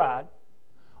our pride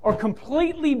or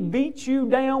completely beat you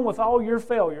down with all your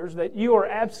failures that you are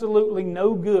absolutely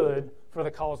no good for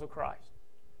the cause of Christ.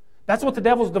 That's what the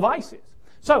devil's device is.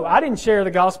 So, I didn't share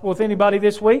the gospel with anybody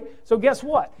this week, so guess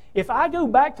what? If I go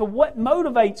back to what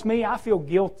motivates me, I feel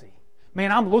guilty. Man,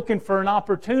 I'm looking for an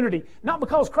opportunity. Not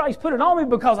because Christ put it on me,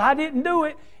 because I didn't do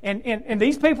it. And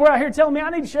these people are out here telling me I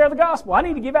need to share the gospel. I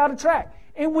need to give out a tract.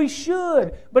 And we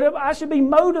should. But I should be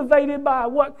motivated by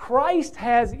what Christ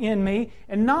has in me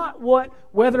and not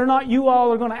whether or not you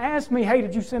all are going to ask me, hey,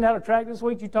 did you send out a tract this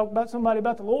week? Did you talk about somebody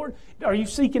about the Lord? Are you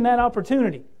seeking that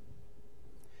opportunity?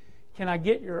 Can I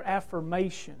get your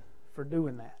affirmation for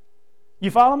doing that?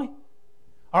 You follow me?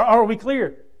 Are we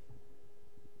clear?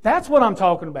 That's what I'm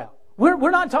talking about.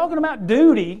 We're not talking about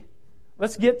duty.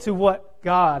 Let's get to what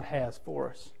God has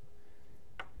for us.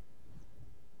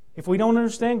 If we don't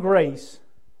understand grace,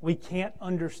 we can't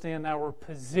understand our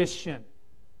position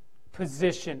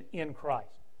in Christ.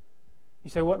 You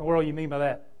say, what in the world do you mean by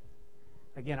that?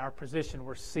 Again, our position,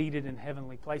 we're seated in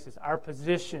heavenly places. Our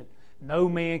position, no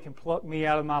man can pluck me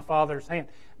out of my Father's hand.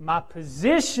 My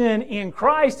position in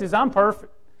Christ is I'm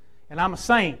perfect and I'm a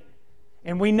saint.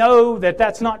 And we know that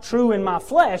that's not true in my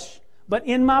flesh, but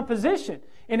in my position.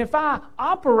 And if I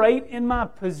operate in my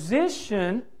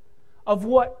position of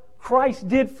what Christ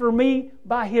did for me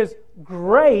by His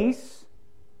grace,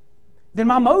 then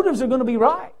my motives are going to be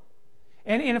right.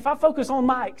 And if I focus on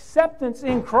my acceptance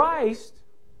in Christ,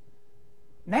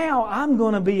 now I'm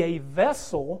going to be a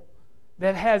vessel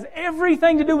that has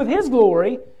everything to do with His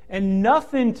glory and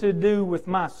nothing to do with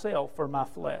myself or my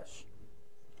flesh.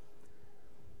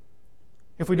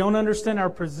 If we don't understand our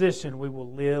position, we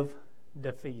will live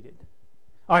defeated.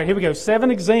 All right, here we go. 7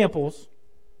 examples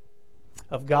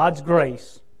of God's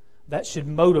grace that should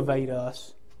motivate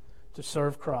us to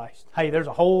serve Christ. Hey, there's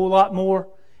a whole lot more.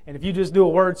 And if you just do a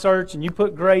word search and you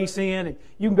put grace in, and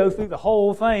you can go through the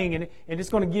whole thing, and it's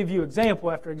going to give you example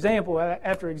after example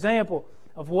after example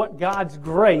of what God's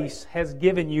grace has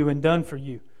given you and done for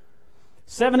you.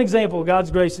 7 examples of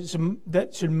God's grace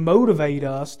that should motivate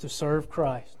us to serve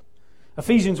Christ.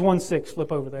 Ephesians 1:6,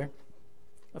 flip over there.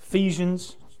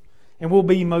 Ephesians, and we'll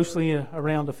be mostly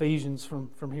around Ephesians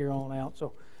from here on out.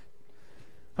 So,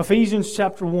 Ephesians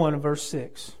chapter 1 and verse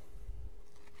 6.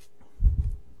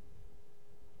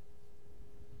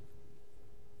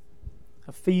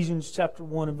 Ephesians chapter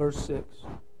 1 and verse 6.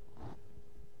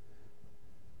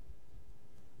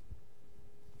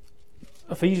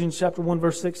 Ephesians chapter 1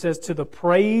 verse 6 says, to the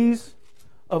praise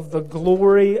of the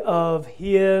glory of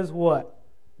His what?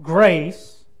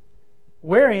 Grace,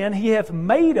 wherein He hath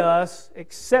made us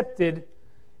accepted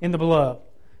in the beloved.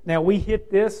 Now we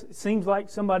hit this, it seems like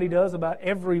somebody does about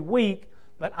every week,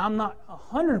 but I'm not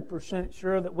 100%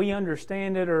 sure that we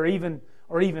understand it or even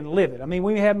live it. I mean,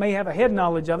 we may have a head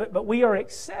knowledge of it, but we are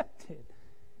accepted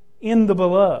in the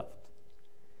beloved.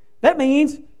 That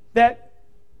means that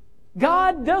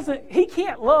God He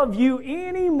can't love you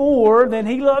any more than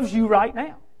He loves you right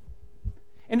now.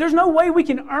 And there's no way we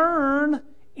can earn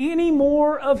any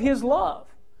more of His love.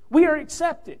 We are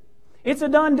accepted. It's a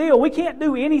done deal. We can't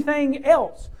do anything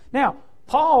else. Now,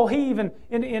 Paul, he even,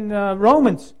 in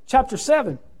Romans chapter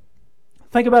 7,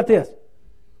 think about this.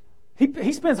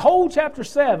 He spends whole chapter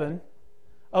 7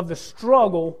 of the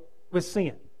struggle with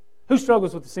sin. Who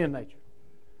struggles with the sin nature?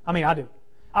 I mean, I do.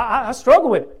 I struggle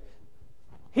with it.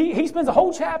 He spends a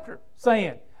whole chapter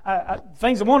saying,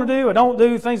 things I want to do, I don't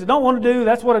do. Things I don't want to do,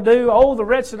 that's what I do. Oh, the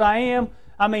wretch that I am.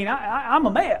 I mean, I'm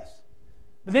a mess.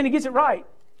 But then he gets it right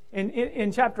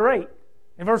in chapter 8,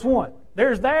 in verse 1.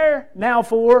 There's now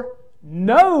for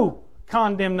no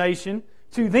condemnation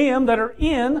to them that are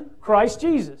in Christ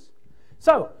Jesus.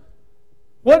 So,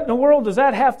 what in the world does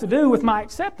that have to do with my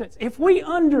acceptance? If we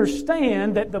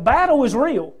understand that the battle is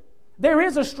real, there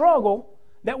is a struggle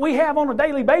that we have on a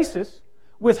daily basis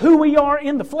with who we are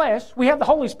in the flesh. We have the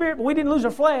Holy Spirit, but we didn't lose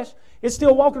our flesh. It's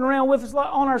still walking around with us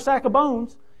on our sack of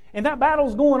bones. And that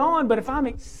battle's going on, but if I'm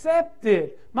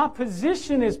accepted, my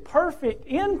position is perfect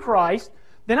in Christ,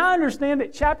 then I understand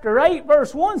that chapter 8,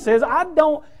 verse 1 says, I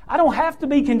don't have to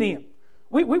be condemned.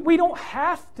 We don't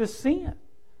have to sin.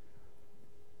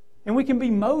 And we can be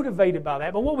motivated by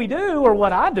that. But what we do, or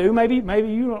what I do, maybe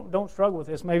you don't struggle with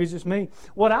this, maybe it's just me.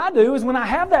 What I do is when I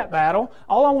have that battle,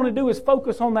 all I want to do is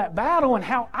focus on that battle and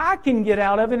how I can get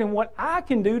out of it and what I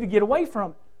can do to get away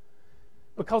from it.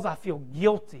 Because I feel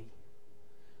guilty.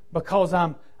 Because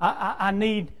I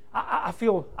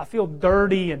feel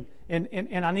dirty and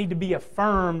I need to be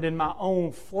affirmed in my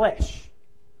own flesh.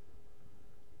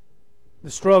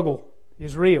 The struggle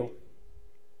is real.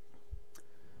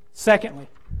 Secondly,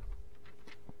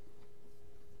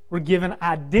 we're given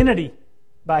identity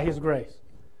by His grace.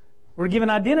 We're given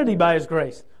identity by His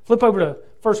grace. Flip over to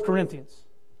 1 Corinthians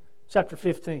chapter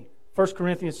 15. 1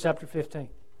 Corinthians chapter 15.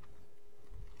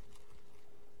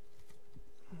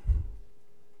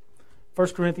 1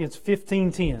 Corinthians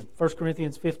 15:10. 1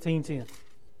 Corinthians 15:10.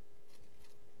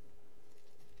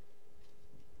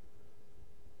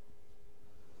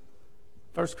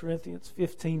 First Corinthians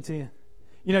 15:10.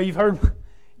 You know, you've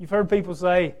heard people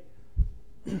say,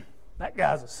 that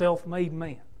guy's a self-made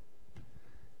man.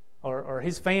 Or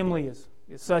his family is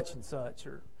such and such,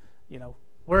 or you know,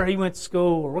 where he went to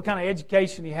school, or what kind of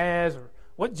education he has, or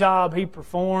what job he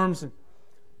performs. And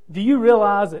do you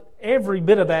realize that every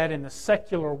bit of that in the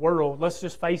secular world, let's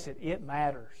just face it, it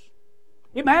matters.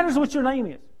 It matters what your name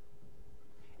is.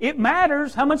 It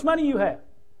matters how much money you have.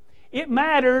 It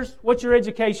matters what your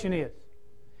education is.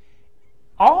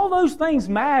 All those things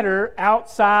matter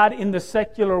outside in the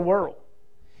secular world.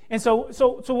 And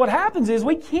so what happens is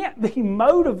we can't be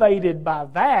motivated by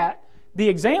that. The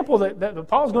example that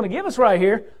Paul's going to give us right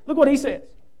here, look what he says.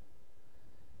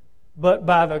 But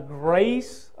by the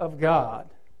grace of God,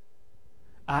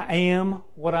 I am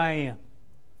what I am.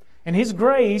 And His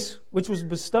grace, which was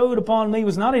bestowed upon me,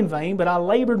 was not in vain, but I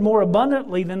labored more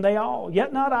abundantly than they all.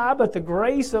 Yet not I, but the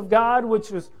grace of God which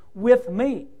was with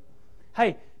me.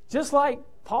 Hey, just like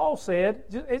Paul said,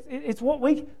 it's what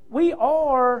we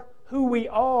are who we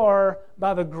are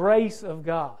by the grace of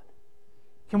God.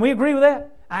 Can we agree with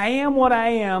that? I am what I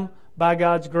am by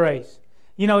God's grace.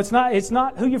 You know, it's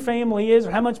not who your family is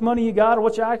or how much money you got or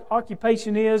what your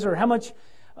occupation is or how much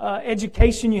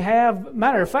education you have.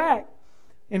 Matter of fact,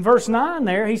 in verse 9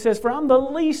 there, he says, "For I'm the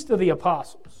least of the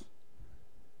apostles."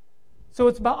 So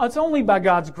it's only by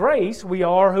God's grace we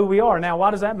are who we are. Now,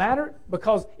 why does that matter?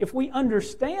 Because if we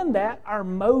understand that, our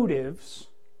motives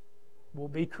will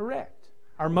be correct.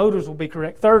 Our motives will be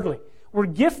correct. Thirdly, we're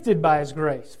gifted by His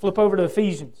grace. Flip over to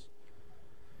Ephesians.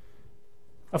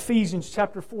 Ephesians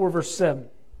chapter 4, verse 7.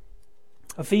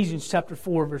 Ephesians chapter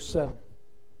 4, verse 7.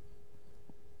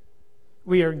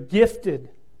 We are gifted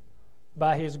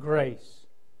by His grace.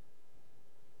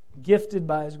 Gifted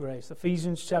by His grace.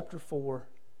 Ephesians chapter 4,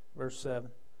 verse 7.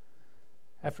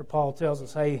 After Paul tells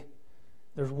us, hey,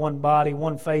 there's one body,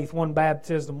 one faith, one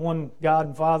baptism, one God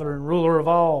and Father and ruler of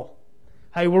all.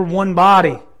 Hey, we're one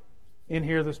body in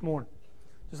here this morning.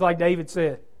 Just like David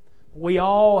said, we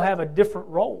all have a different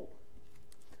role.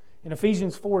 And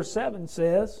Ephesians 4:7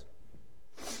 says,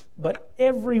 but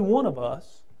every one of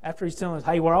us, after he's telling us,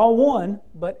 hey, we're all one,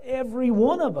 but every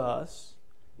one of us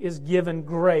is given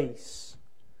grace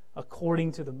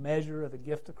according to the measure of the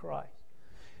gift of Christ.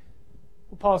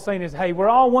 What Paul's saying is, hey, we're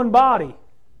all one body.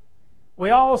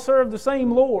 We all serve the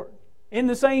same Lord in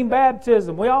the same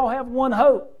baptism. We all have one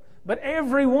hope. But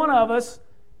every one of us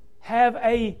have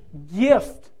a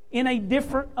gift in a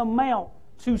different amount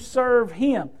to serve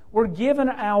Him. We're given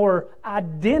our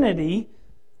identity.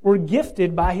 We're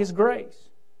gifted by His grace.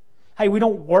 Hey, we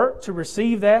don't work to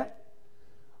receive that.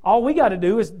 All we got to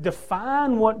do is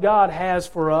define what God has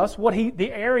for us,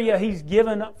 the area He's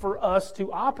given for us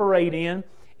to operate in,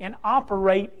 and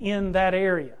operate in that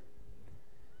area.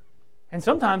 And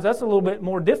sometimes that's a little bit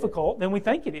more difficult than we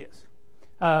think it is.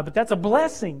 But that's a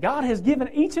blessing. God has given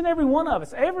each and every one of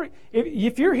us.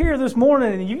 If you're here this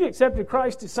morning and you've accepted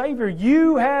Christ as Savior,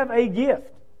 you have a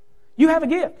gift. You have a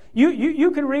gift.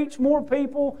 You can reach more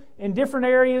people in different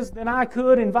areas than I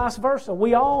could, and vice versa.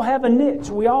 We all have a niche.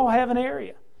 We all have an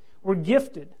area. We're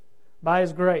gifted by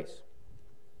His grace.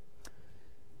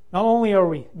 Not only are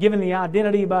we given the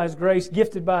identity by His grace,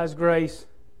 gifted by His grace,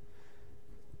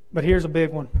 but here's a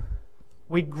big one.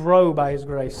 We grow by His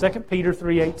grace. 2 Peter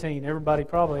 3:18. Everybody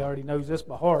probably already knows this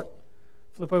by heart.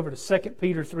 Flip over to 2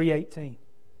 Peter 3:18.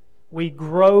 We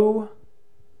grow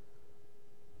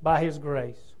by His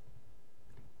grace.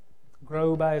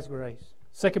 Grow by His grace.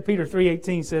 2 Peter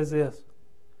 3:18 says this.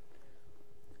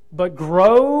 But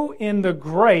grow in the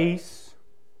grace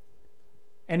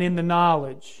and in the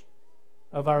knowledge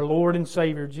of our Lord and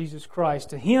Savior Jesus Christ.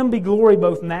 To Him be glory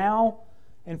both now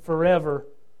and forever.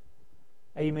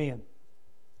 Amen.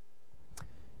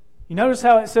 You notice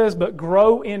how it says, but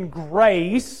grow in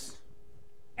grace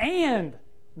and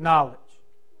knowledge.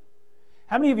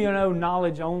 How many of you know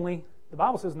knowledge only? The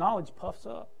Bible says knowledge puffs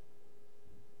up.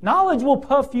 Knowledge will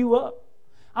puff you up.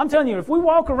 I'm telling you, if we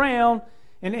walk around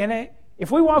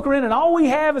and all we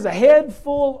have is a head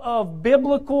full of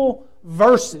biblical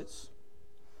verses,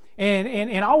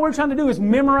 and all we're trying to do is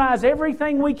memorize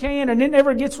everything we can, and it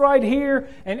never gets right here,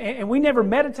 and we never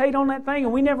meditate on that thing,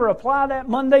 and we never apply that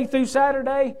Monday through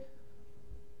Saturday,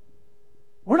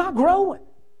 we're not growing.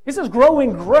 It says grow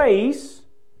in grace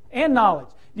and knowledge.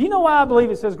 Do you know why I believe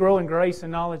it says grow in grace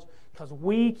and knowledge? Because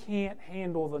we can't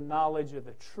handle the knowledge of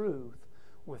the truth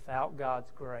without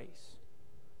God's grace.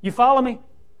 You follow me?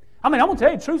 I mean, I'm going to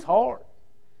tell you, truth's hard.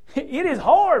 It is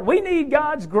hard. We need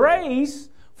God's grace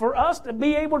for us to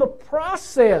be able to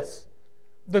process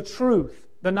the truth,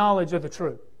 the knowledge of the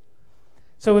truth.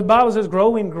 So the Bible says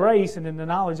grow in grace and in the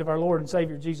knowledge of our Lord and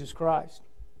Savior Jesus Christ.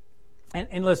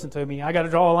 And listen to me, I got to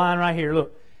draw a line right here.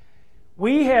 Look,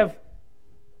 we have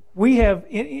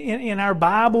in our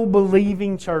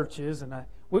Bible-believing churches, and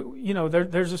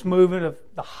there's this movement of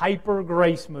the hyper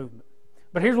grace movement.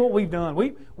 But here's what we've done.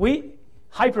 We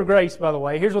hyper grace, by the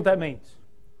way. Here's what that means.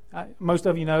 Most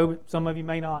of you know, but some of you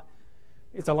may not.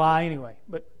 It's a lie anyway.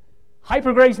 But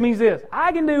hyper grace means this: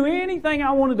 I can do anything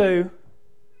I want to do,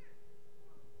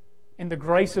 and the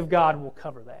grace of God will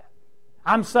cover that.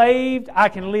 I'm saved. I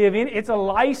can live in it. It's a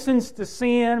license to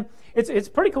sin. It's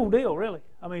a pretty cool deal, really.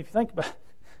 I mean, if you think about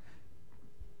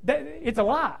it. It's a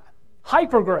lie.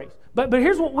 Hyper grace. But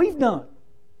here's what we've done.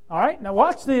 All right? Now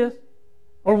watch this.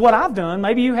 Or what I've done.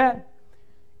 Maybe you hadn't.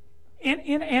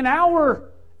 In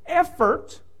our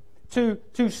effort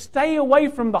to stay away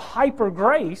from the hyper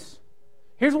grace,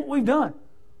 here's what we've done.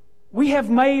 We have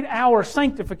made our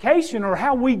sanctification, or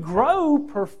how we grow,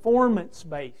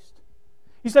 performance-based.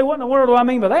 You say, what in the world do I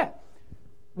mean by that?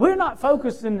 We're not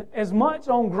focusing as much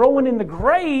on growing in the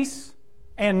grace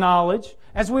and knowledge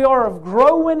as we are of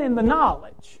growing in the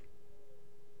knowledge.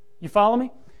 You follow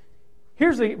me?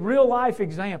 Here's a real-life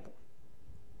example.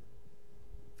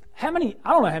 I don't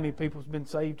know how many people have been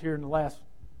saved here in the last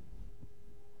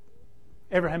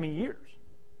ever how many years.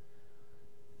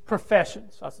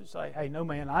 Professions, I should say. Hey, no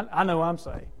man, I know I'm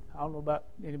saved. I don't know about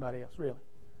anybody else, really.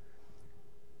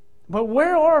 But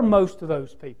where are most of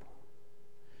those people?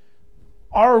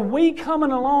 Are we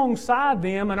coming alongside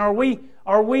them, and are we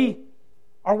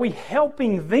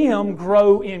helping them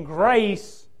grow in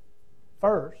grace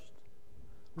first?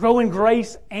 Grow in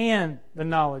grace and the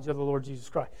knowledge of the Lord Jesus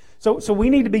Christ. So we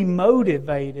need to be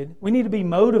motivated. We need to be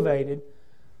motivated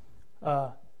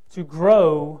to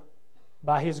grow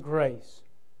by His grace.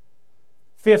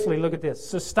 Fifthly, look at this.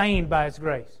 Sustained by His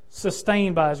grace.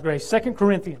 Sustained by His grace. 2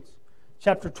 Corinthians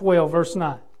chapter 12, verse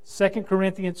 9. 2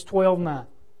 Corinthians 12, 9.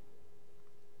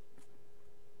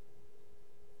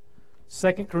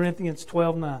 2 Corinthians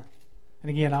 12, 9. And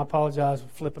again, I apologize for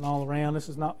flipping all around. This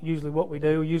is not usually what we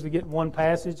do. We usually get in one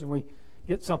passage and we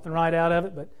get something right out of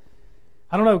it. But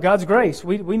I don't know, God's grace.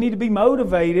 We need to be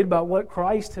motivated by what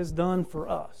Christ has done for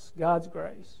us. God's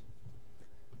grace.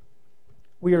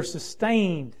 We are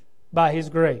sustained by His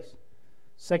grace.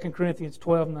 2 Corinthians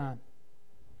 12, 9.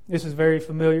 This is very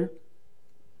familiar.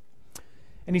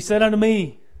 And he said unto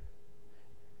me,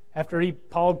 after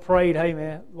Paul prayed, hey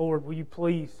man, Lord, will you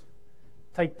please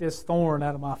take this thorn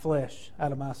out of my flesh,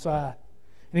 out of my side.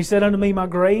 And he said unto me, my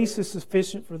grace is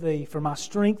sufficient for thee, for my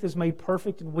strength is made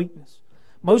perfect in weakness.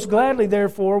 Most gladly,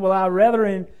 therefore, will I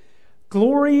rather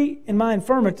glory in my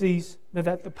infirmities,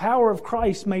 that the power of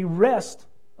Christ may rest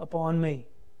upon me.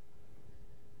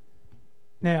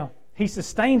 Now, He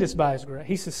sustained us by His grace.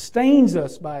 He sustains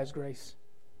us by His grace.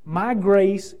 My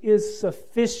grace is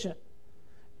sufficient.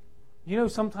 You know,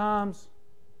 sometimes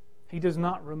He does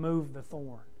not remove the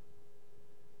thorn.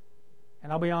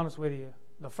 And I'll be honest with you,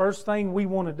 the first thing we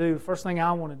want to do, first thing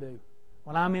I want to do,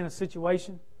 when I'm in a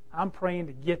situation, I'm praying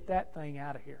to get that thing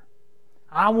out of here.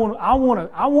 I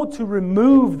want to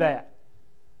remove that.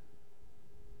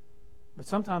 But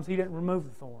sometimes He didn't remove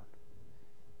the thorn.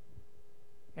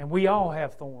 And we all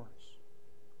have thorns,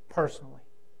 personally.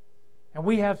 And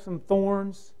we have some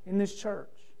thorns in this church.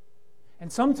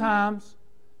 And sometimes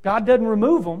God doesn't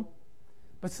remove them.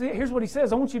 But see, here's what He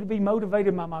says. I want you to be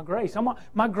motivated by my grace.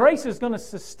 My grace is going to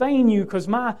sustain you because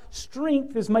my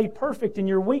strength is made perfect in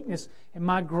your weakness. And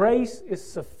my grace is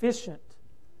sufficient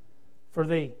for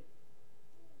thee.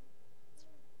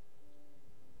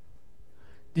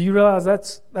 Do you realize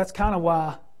that's kind of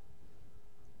why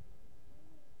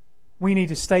we need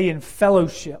to stay in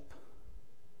fellowship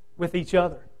with each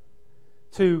other?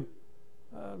 The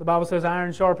Bible says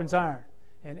iron sharpens iron.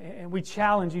 And we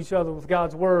challenge each other with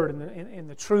God's Word and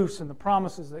the truths and the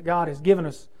promises that God has given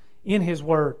us in His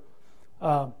Word.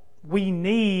 We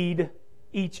need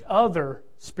each other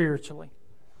spiritually.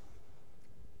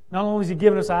 Not only has He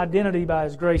given us identity by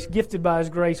His grace, gifted by His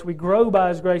grace, we grow by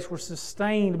His grace, we're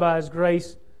sustained by His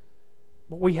grace,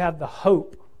 but we have the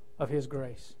hope of His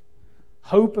grace.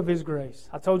 Hope of His grace.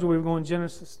 I told you we were going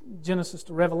Genesis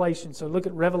to Revelation, so look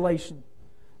at Revelation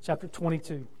chapter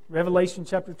 22. Revelation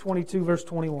chapter 22, verse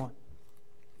 21.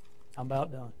 I'm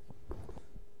about done.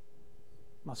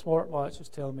 My smartwatch is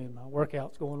telling me my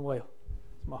workout's going well.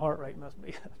 My heart rate must be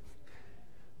up.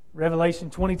 Revelation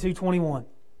 22, 21.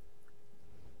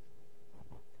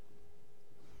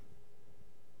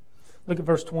 Look at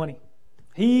verse 20.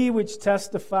 He which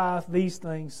testifieth these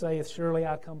things saith, surely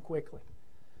I come quickly.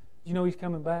 Do you know He's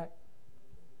coming back?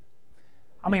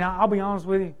 I mean, I'll be honest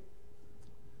with you.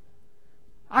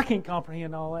 I can't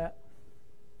comprehend all that.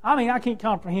 I mean, I can't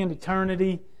comprehend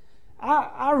eternity.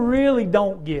 I really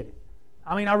don't get it.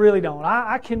 I mean, I really don't.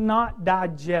 I cannot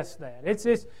digest that.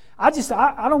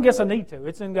 I don't guess I need to.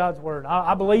 It's in God's Word.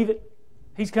 I believe it.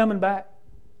 He's coming back.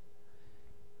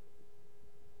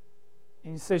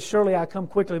 And He says, surely I come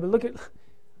quickly. But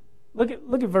look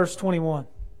at verse 21.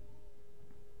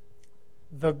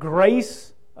 The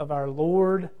grace of our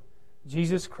Lord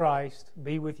Jesus Christ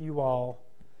be with you all.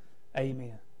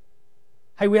 Amen.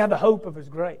 Hey, we have the hope of His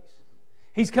grace.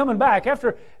 He's coming back.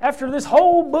 After this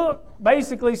whole book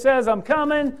basically says, I'm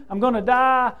coming, I'm going to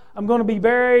die, I'm going to be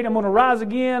buried, I'm going to rise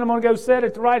again, I'm going to go sit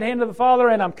at the right hand of the Father,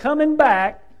 and I'm coming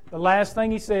back, the last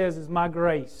thing He says is, my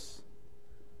grace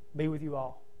be with you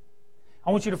all.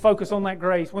 I want you to focus on that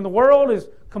grace. When the world is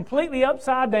completely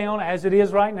upside down, as it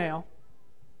is right now,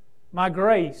 my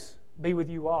grace be with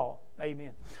you all.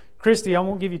 Amen. Christy, I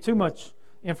won't give you too much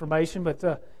information,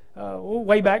 but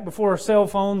way back before cell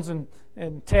phones and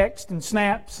text and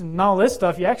snaps and all this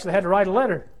stuff, you actually had to write a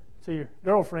letter to your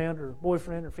girlfriend or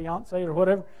boyfriend or fiance or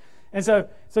whatever. And so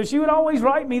she would always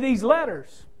write me these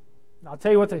letters. And I'll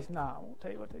tell you what they... No, I won't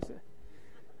tell you what they said.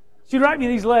 She'd write me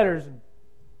these letters, and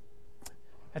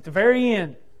at the very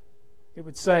end, it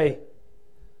would say,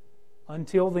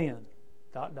 until then, ...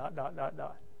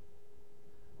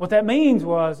 What that means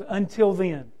was, until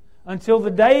then. Until the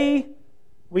day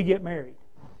we get married.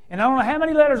 And I don't know how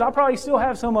many letters, I'll probably still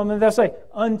have some of them, and they'll say,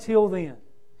 until then.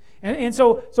 And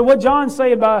so what John's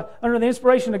saying under the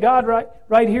inspiration of God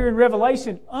right here in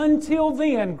Revelation, until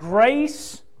then,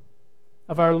 grace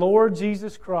of our Lord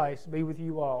Jesus Christ be with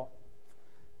you all.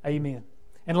 Amen.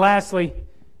 And lastly,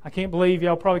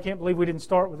 y'all probably can't believe we didn't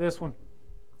start with this one.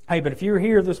 Hey, but if you're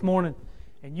here this morning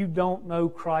and you don't know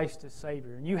Christ as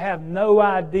Savior, and you have no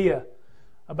idea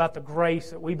about the grace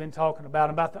that we've been talking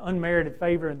about the unmerited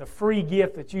favor and the free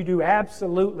gift that you do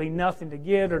absolutely nothing to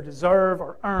get or deserve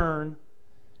or earn,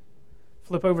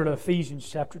 flip over to Ephesians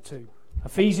chapter 2.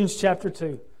 Ephesians chapter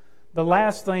 2. The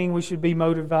last thing we should be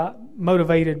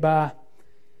motivated by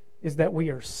is that we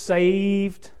are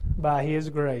saved by His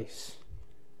grace.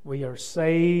 We are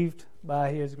saved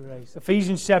by His grace.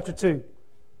 Ephesians chapter 2,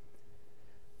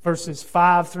 verses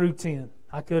 5 through 10.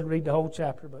 I could read the whole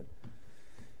chapter, but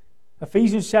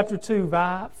Ephesians chapter 2,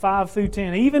 5 through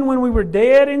 10. Even when we were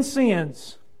dead in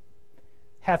sins,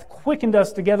 hath quickened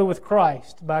us together with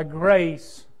Christ. By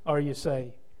grace are you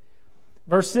saved.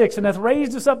 Verse 6, and hath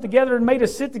raised us up together and made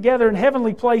us sit together in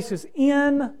heavenly places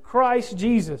in Christ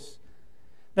Jesus,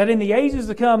 that in the ages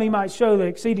to come He might show the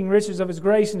exceeding riches of His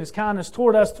grace and His kindness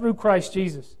toward us through Christ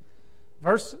Jesus.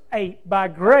 Verse 8, by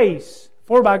grace,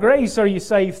 for by grace are you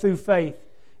saved through faith.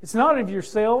 It's not of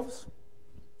yourselves,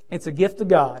 it's a gift of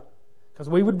God, because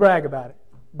we would brag about it.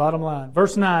 Bottom line.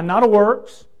 Verse 9, not of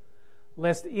works,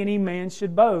 lest any man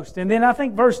should boast. And then I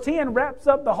think verse 10 wraps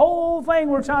up the whole thing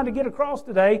we're trying to get across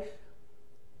today.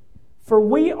 For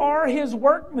we are His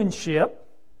workmanship,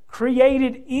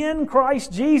 created in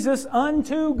Christ Jesus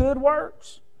unto good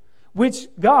works, which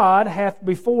God hath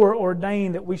before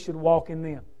ordained that we should walk in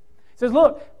them. It says,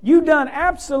 look, you've done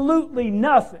absolutely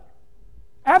nothing,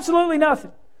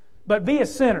 but be a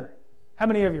sinner. How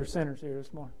many of you are sinners here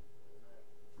this morning?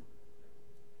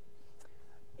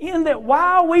 In that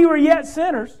while we were yet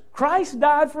sinners, Christ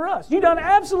died for us. You've done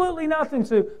absolutely nothing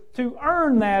to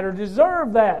earn that or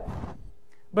deserve that.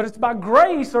 But it's by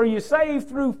grace are you saved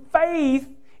through faith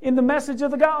in the message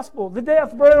of the gospel, the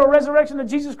death, burial, resurrection of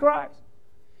Jesus Christ.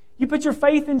 You put your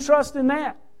faith and trust in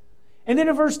that. And then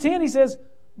in verse 10 he says,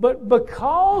 but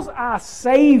because I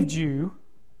saved you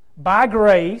by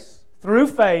grace, through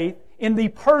faith, in the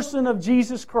person of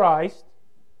Jesus Christ,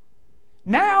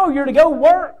 now you're to go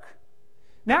work.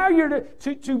 Now you're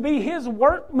to be His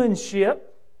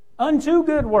workmanship unto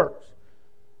good works,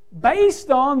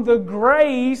 based on the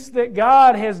grace that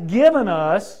God has given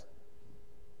us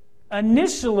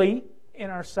initially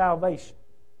in our salvation.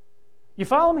 You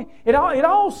follow me? It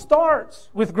all starts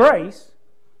with grace,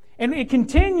 and it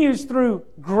continues through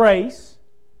grace,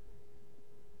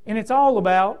 and it's all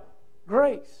about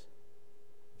grace.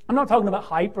 I'm not talking about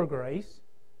hyper grace.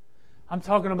 I'm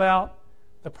talking about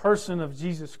the person of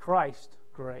Jesus Christ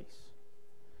grace.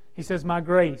 He says, my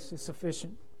grace is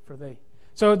sufficient for thee.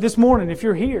 So this morning, if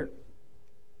you're here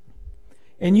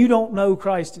and you don't know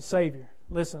Christ as Savior,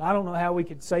 listen, I don't know how we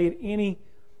could say it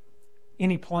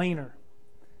any plainer.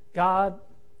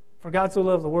 For God so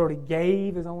loved the world, He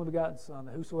gave His only begotten Son,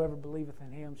 that whosoever believeth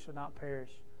in Him should not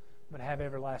perish, but have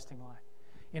everlasting life.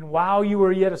 And while you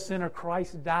were yet a sinner,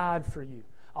 Christ died for you.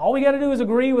 All we got to do is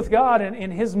agree with God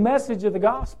in His message of the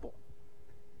gospel.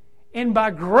 And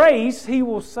by grace, He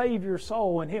will save your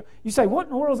soul. And you say, what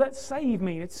in the world does that save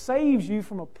mean? It saves you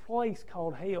from a place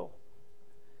called hell,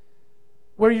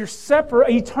 where you're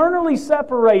eternally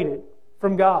separated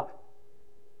from God,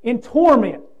 in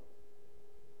torment.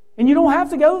 And you don't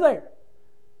have to go there,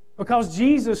 because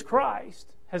Jesus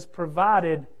Christ has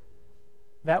provided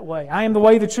that way. I am the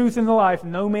way, the truth, and the life.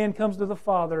 No man comes to the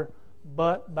Father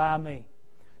but by me.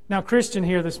 Now, Christian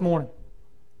here this morning,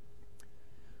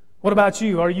 what about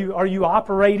you? Are you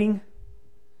operating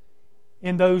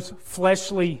in those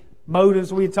fleshly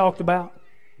motives we had talked about?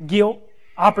 Guilt,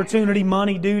 opportunity,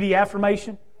 money, duty,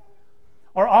 affirmation?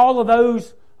 Are all of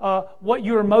those what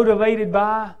you are motivated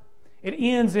by? It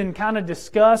ends in kind of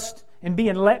disgust and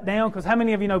being let down, because how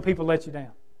many of you know people let you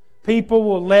down? People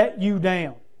will let you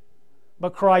down,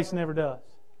 but Christ never does,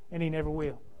 and He never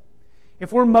will.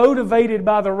 If we're motivated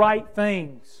by the right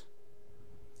things,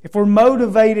 if we're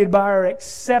motivated by our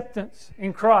acceptance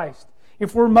in Christ,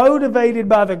 if we're motivated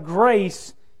by the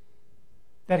grace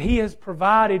that He has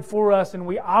provided for us and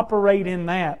we operate in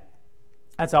that,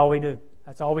 that's all we do.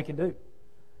 That's all we can do.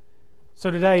 So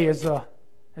today, as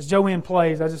Joanne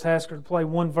plays, I just ask her to play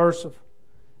one verse of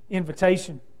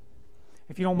invitation.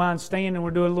 If you don't mind standing,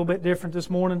 we're doing a little bit different this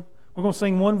morning. We're going to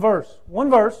sing one verse. One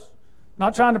verse.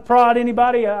 Not trying to prod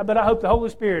anybody, but I hope the Holy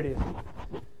Spirit is.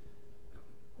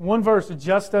 One verse of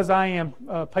Just As I Am,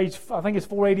 page, I think it's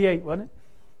 488, wasn't it?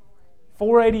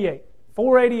 488.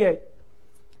 488.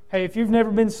 Hey, if you've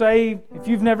never been saved, if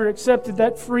you've never accepted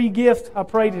that free gift, I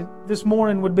pray that this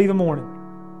morning would be the morning.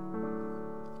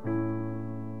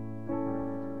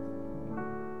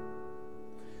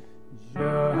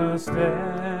 Just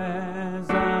as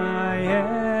I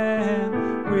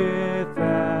am,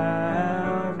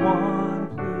 without one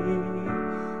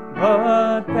plea,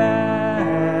 but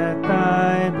that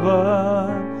Thy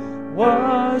blood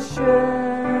was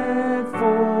shed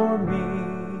for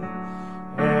me,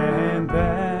 and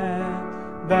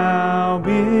that Thou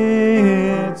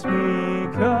bidst me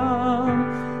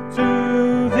come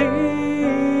to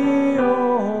Thee,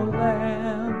 O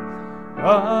Lamb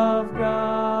of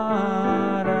God.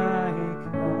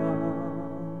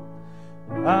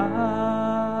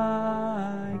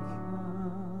 I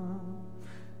come.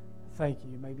 Thank you.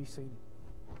 You may be seated.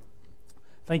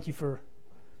 Thank you for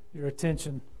your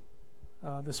attention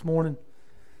this morning.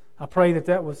 I pray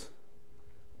that was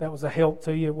a help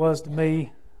to you. It was to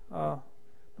me. The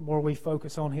more we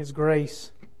focus on His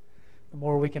grace, the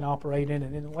more we can operate in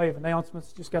it. In the way of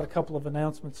announcements, just got a couple of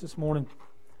announcements this morning.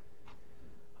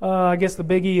 I guess the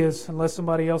biggie is, unless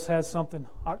somebody else has something,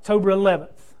 October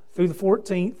 11th through the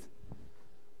 14th,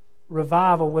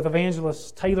 revival with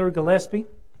evangelist Taylor Gillespie.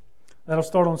 That'll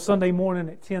start on Sunday morning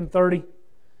at 10:30,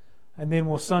 and then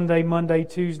we'll Sunday, Monday,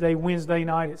 Tuesday, Wednesday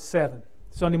night at 7.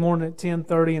 Sunday morning at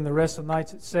 10:30, and the rest of the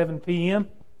nights at 7 p.m.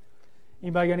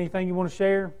 Anybody got anything you want to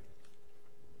share?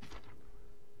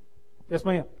 Yes,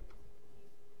 ma'am.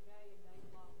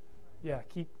 Yeah,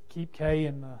 keep Kay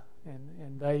and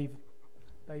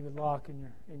David Locke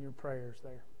in your prayers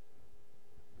there.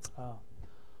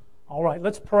 All right,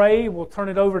 let's pray. We'll turn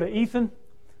it over to Ethan.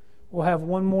 We'll have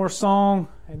one more song,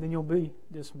 and then you'll be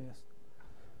dismissed.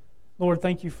 Lord,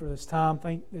 thank you for this time.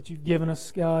 Thank that you've given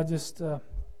us, God. Just,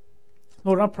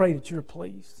 Lord, I pray that you're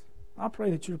pleased. I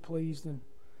pray that you're pleased in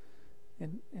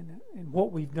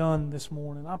what we've done this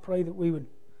morning. I pray that we would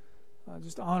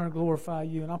just honor and glorify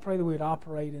you, and I pray that we would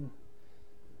operate and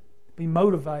be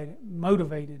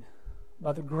motivated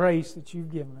by the grace that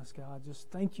you've given us, God. Just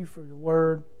thank you for your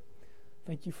word.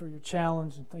 Thank you for your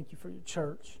challenge, and thank you for your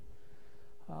church.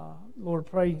 Lord,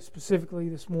 pray specifically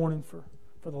this morning for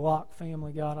the Locke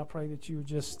family, God. I pray that you would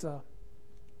just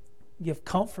give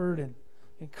comfort and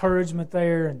encouragement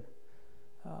there. And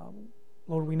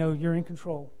Lord, we know you're in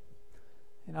control.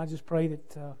 And I just pray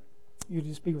that you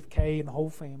just be with Kay and the whole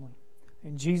family.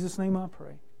 In Jesus' name I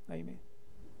pray. Amen.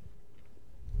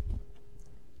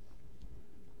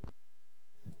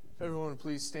 Everyone,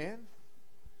 please stand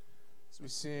as we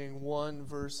sing one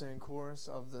verse and chorus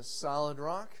of the Solid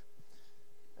Rock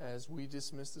as we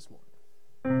dismiss this morning.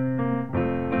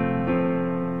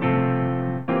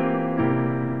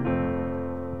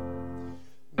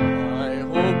 My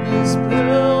hope is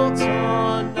built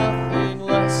on nothing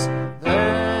less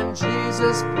than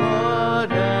Jesus'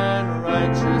 blood and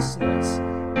righteousness.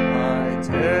 I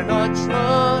dare not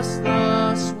trust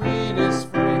the sweetest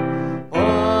frame,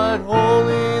 but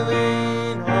wholly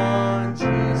lean on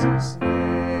Jesus'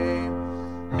 name.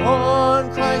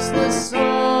 On Christ the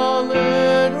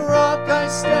solid rock I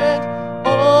stand,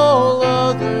 all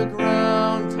other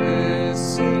ground is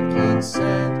sinking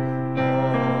sand.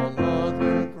 All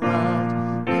other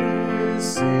ground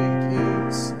is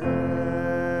sinking sand.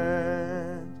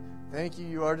 Thank you.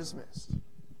 You are dismissed.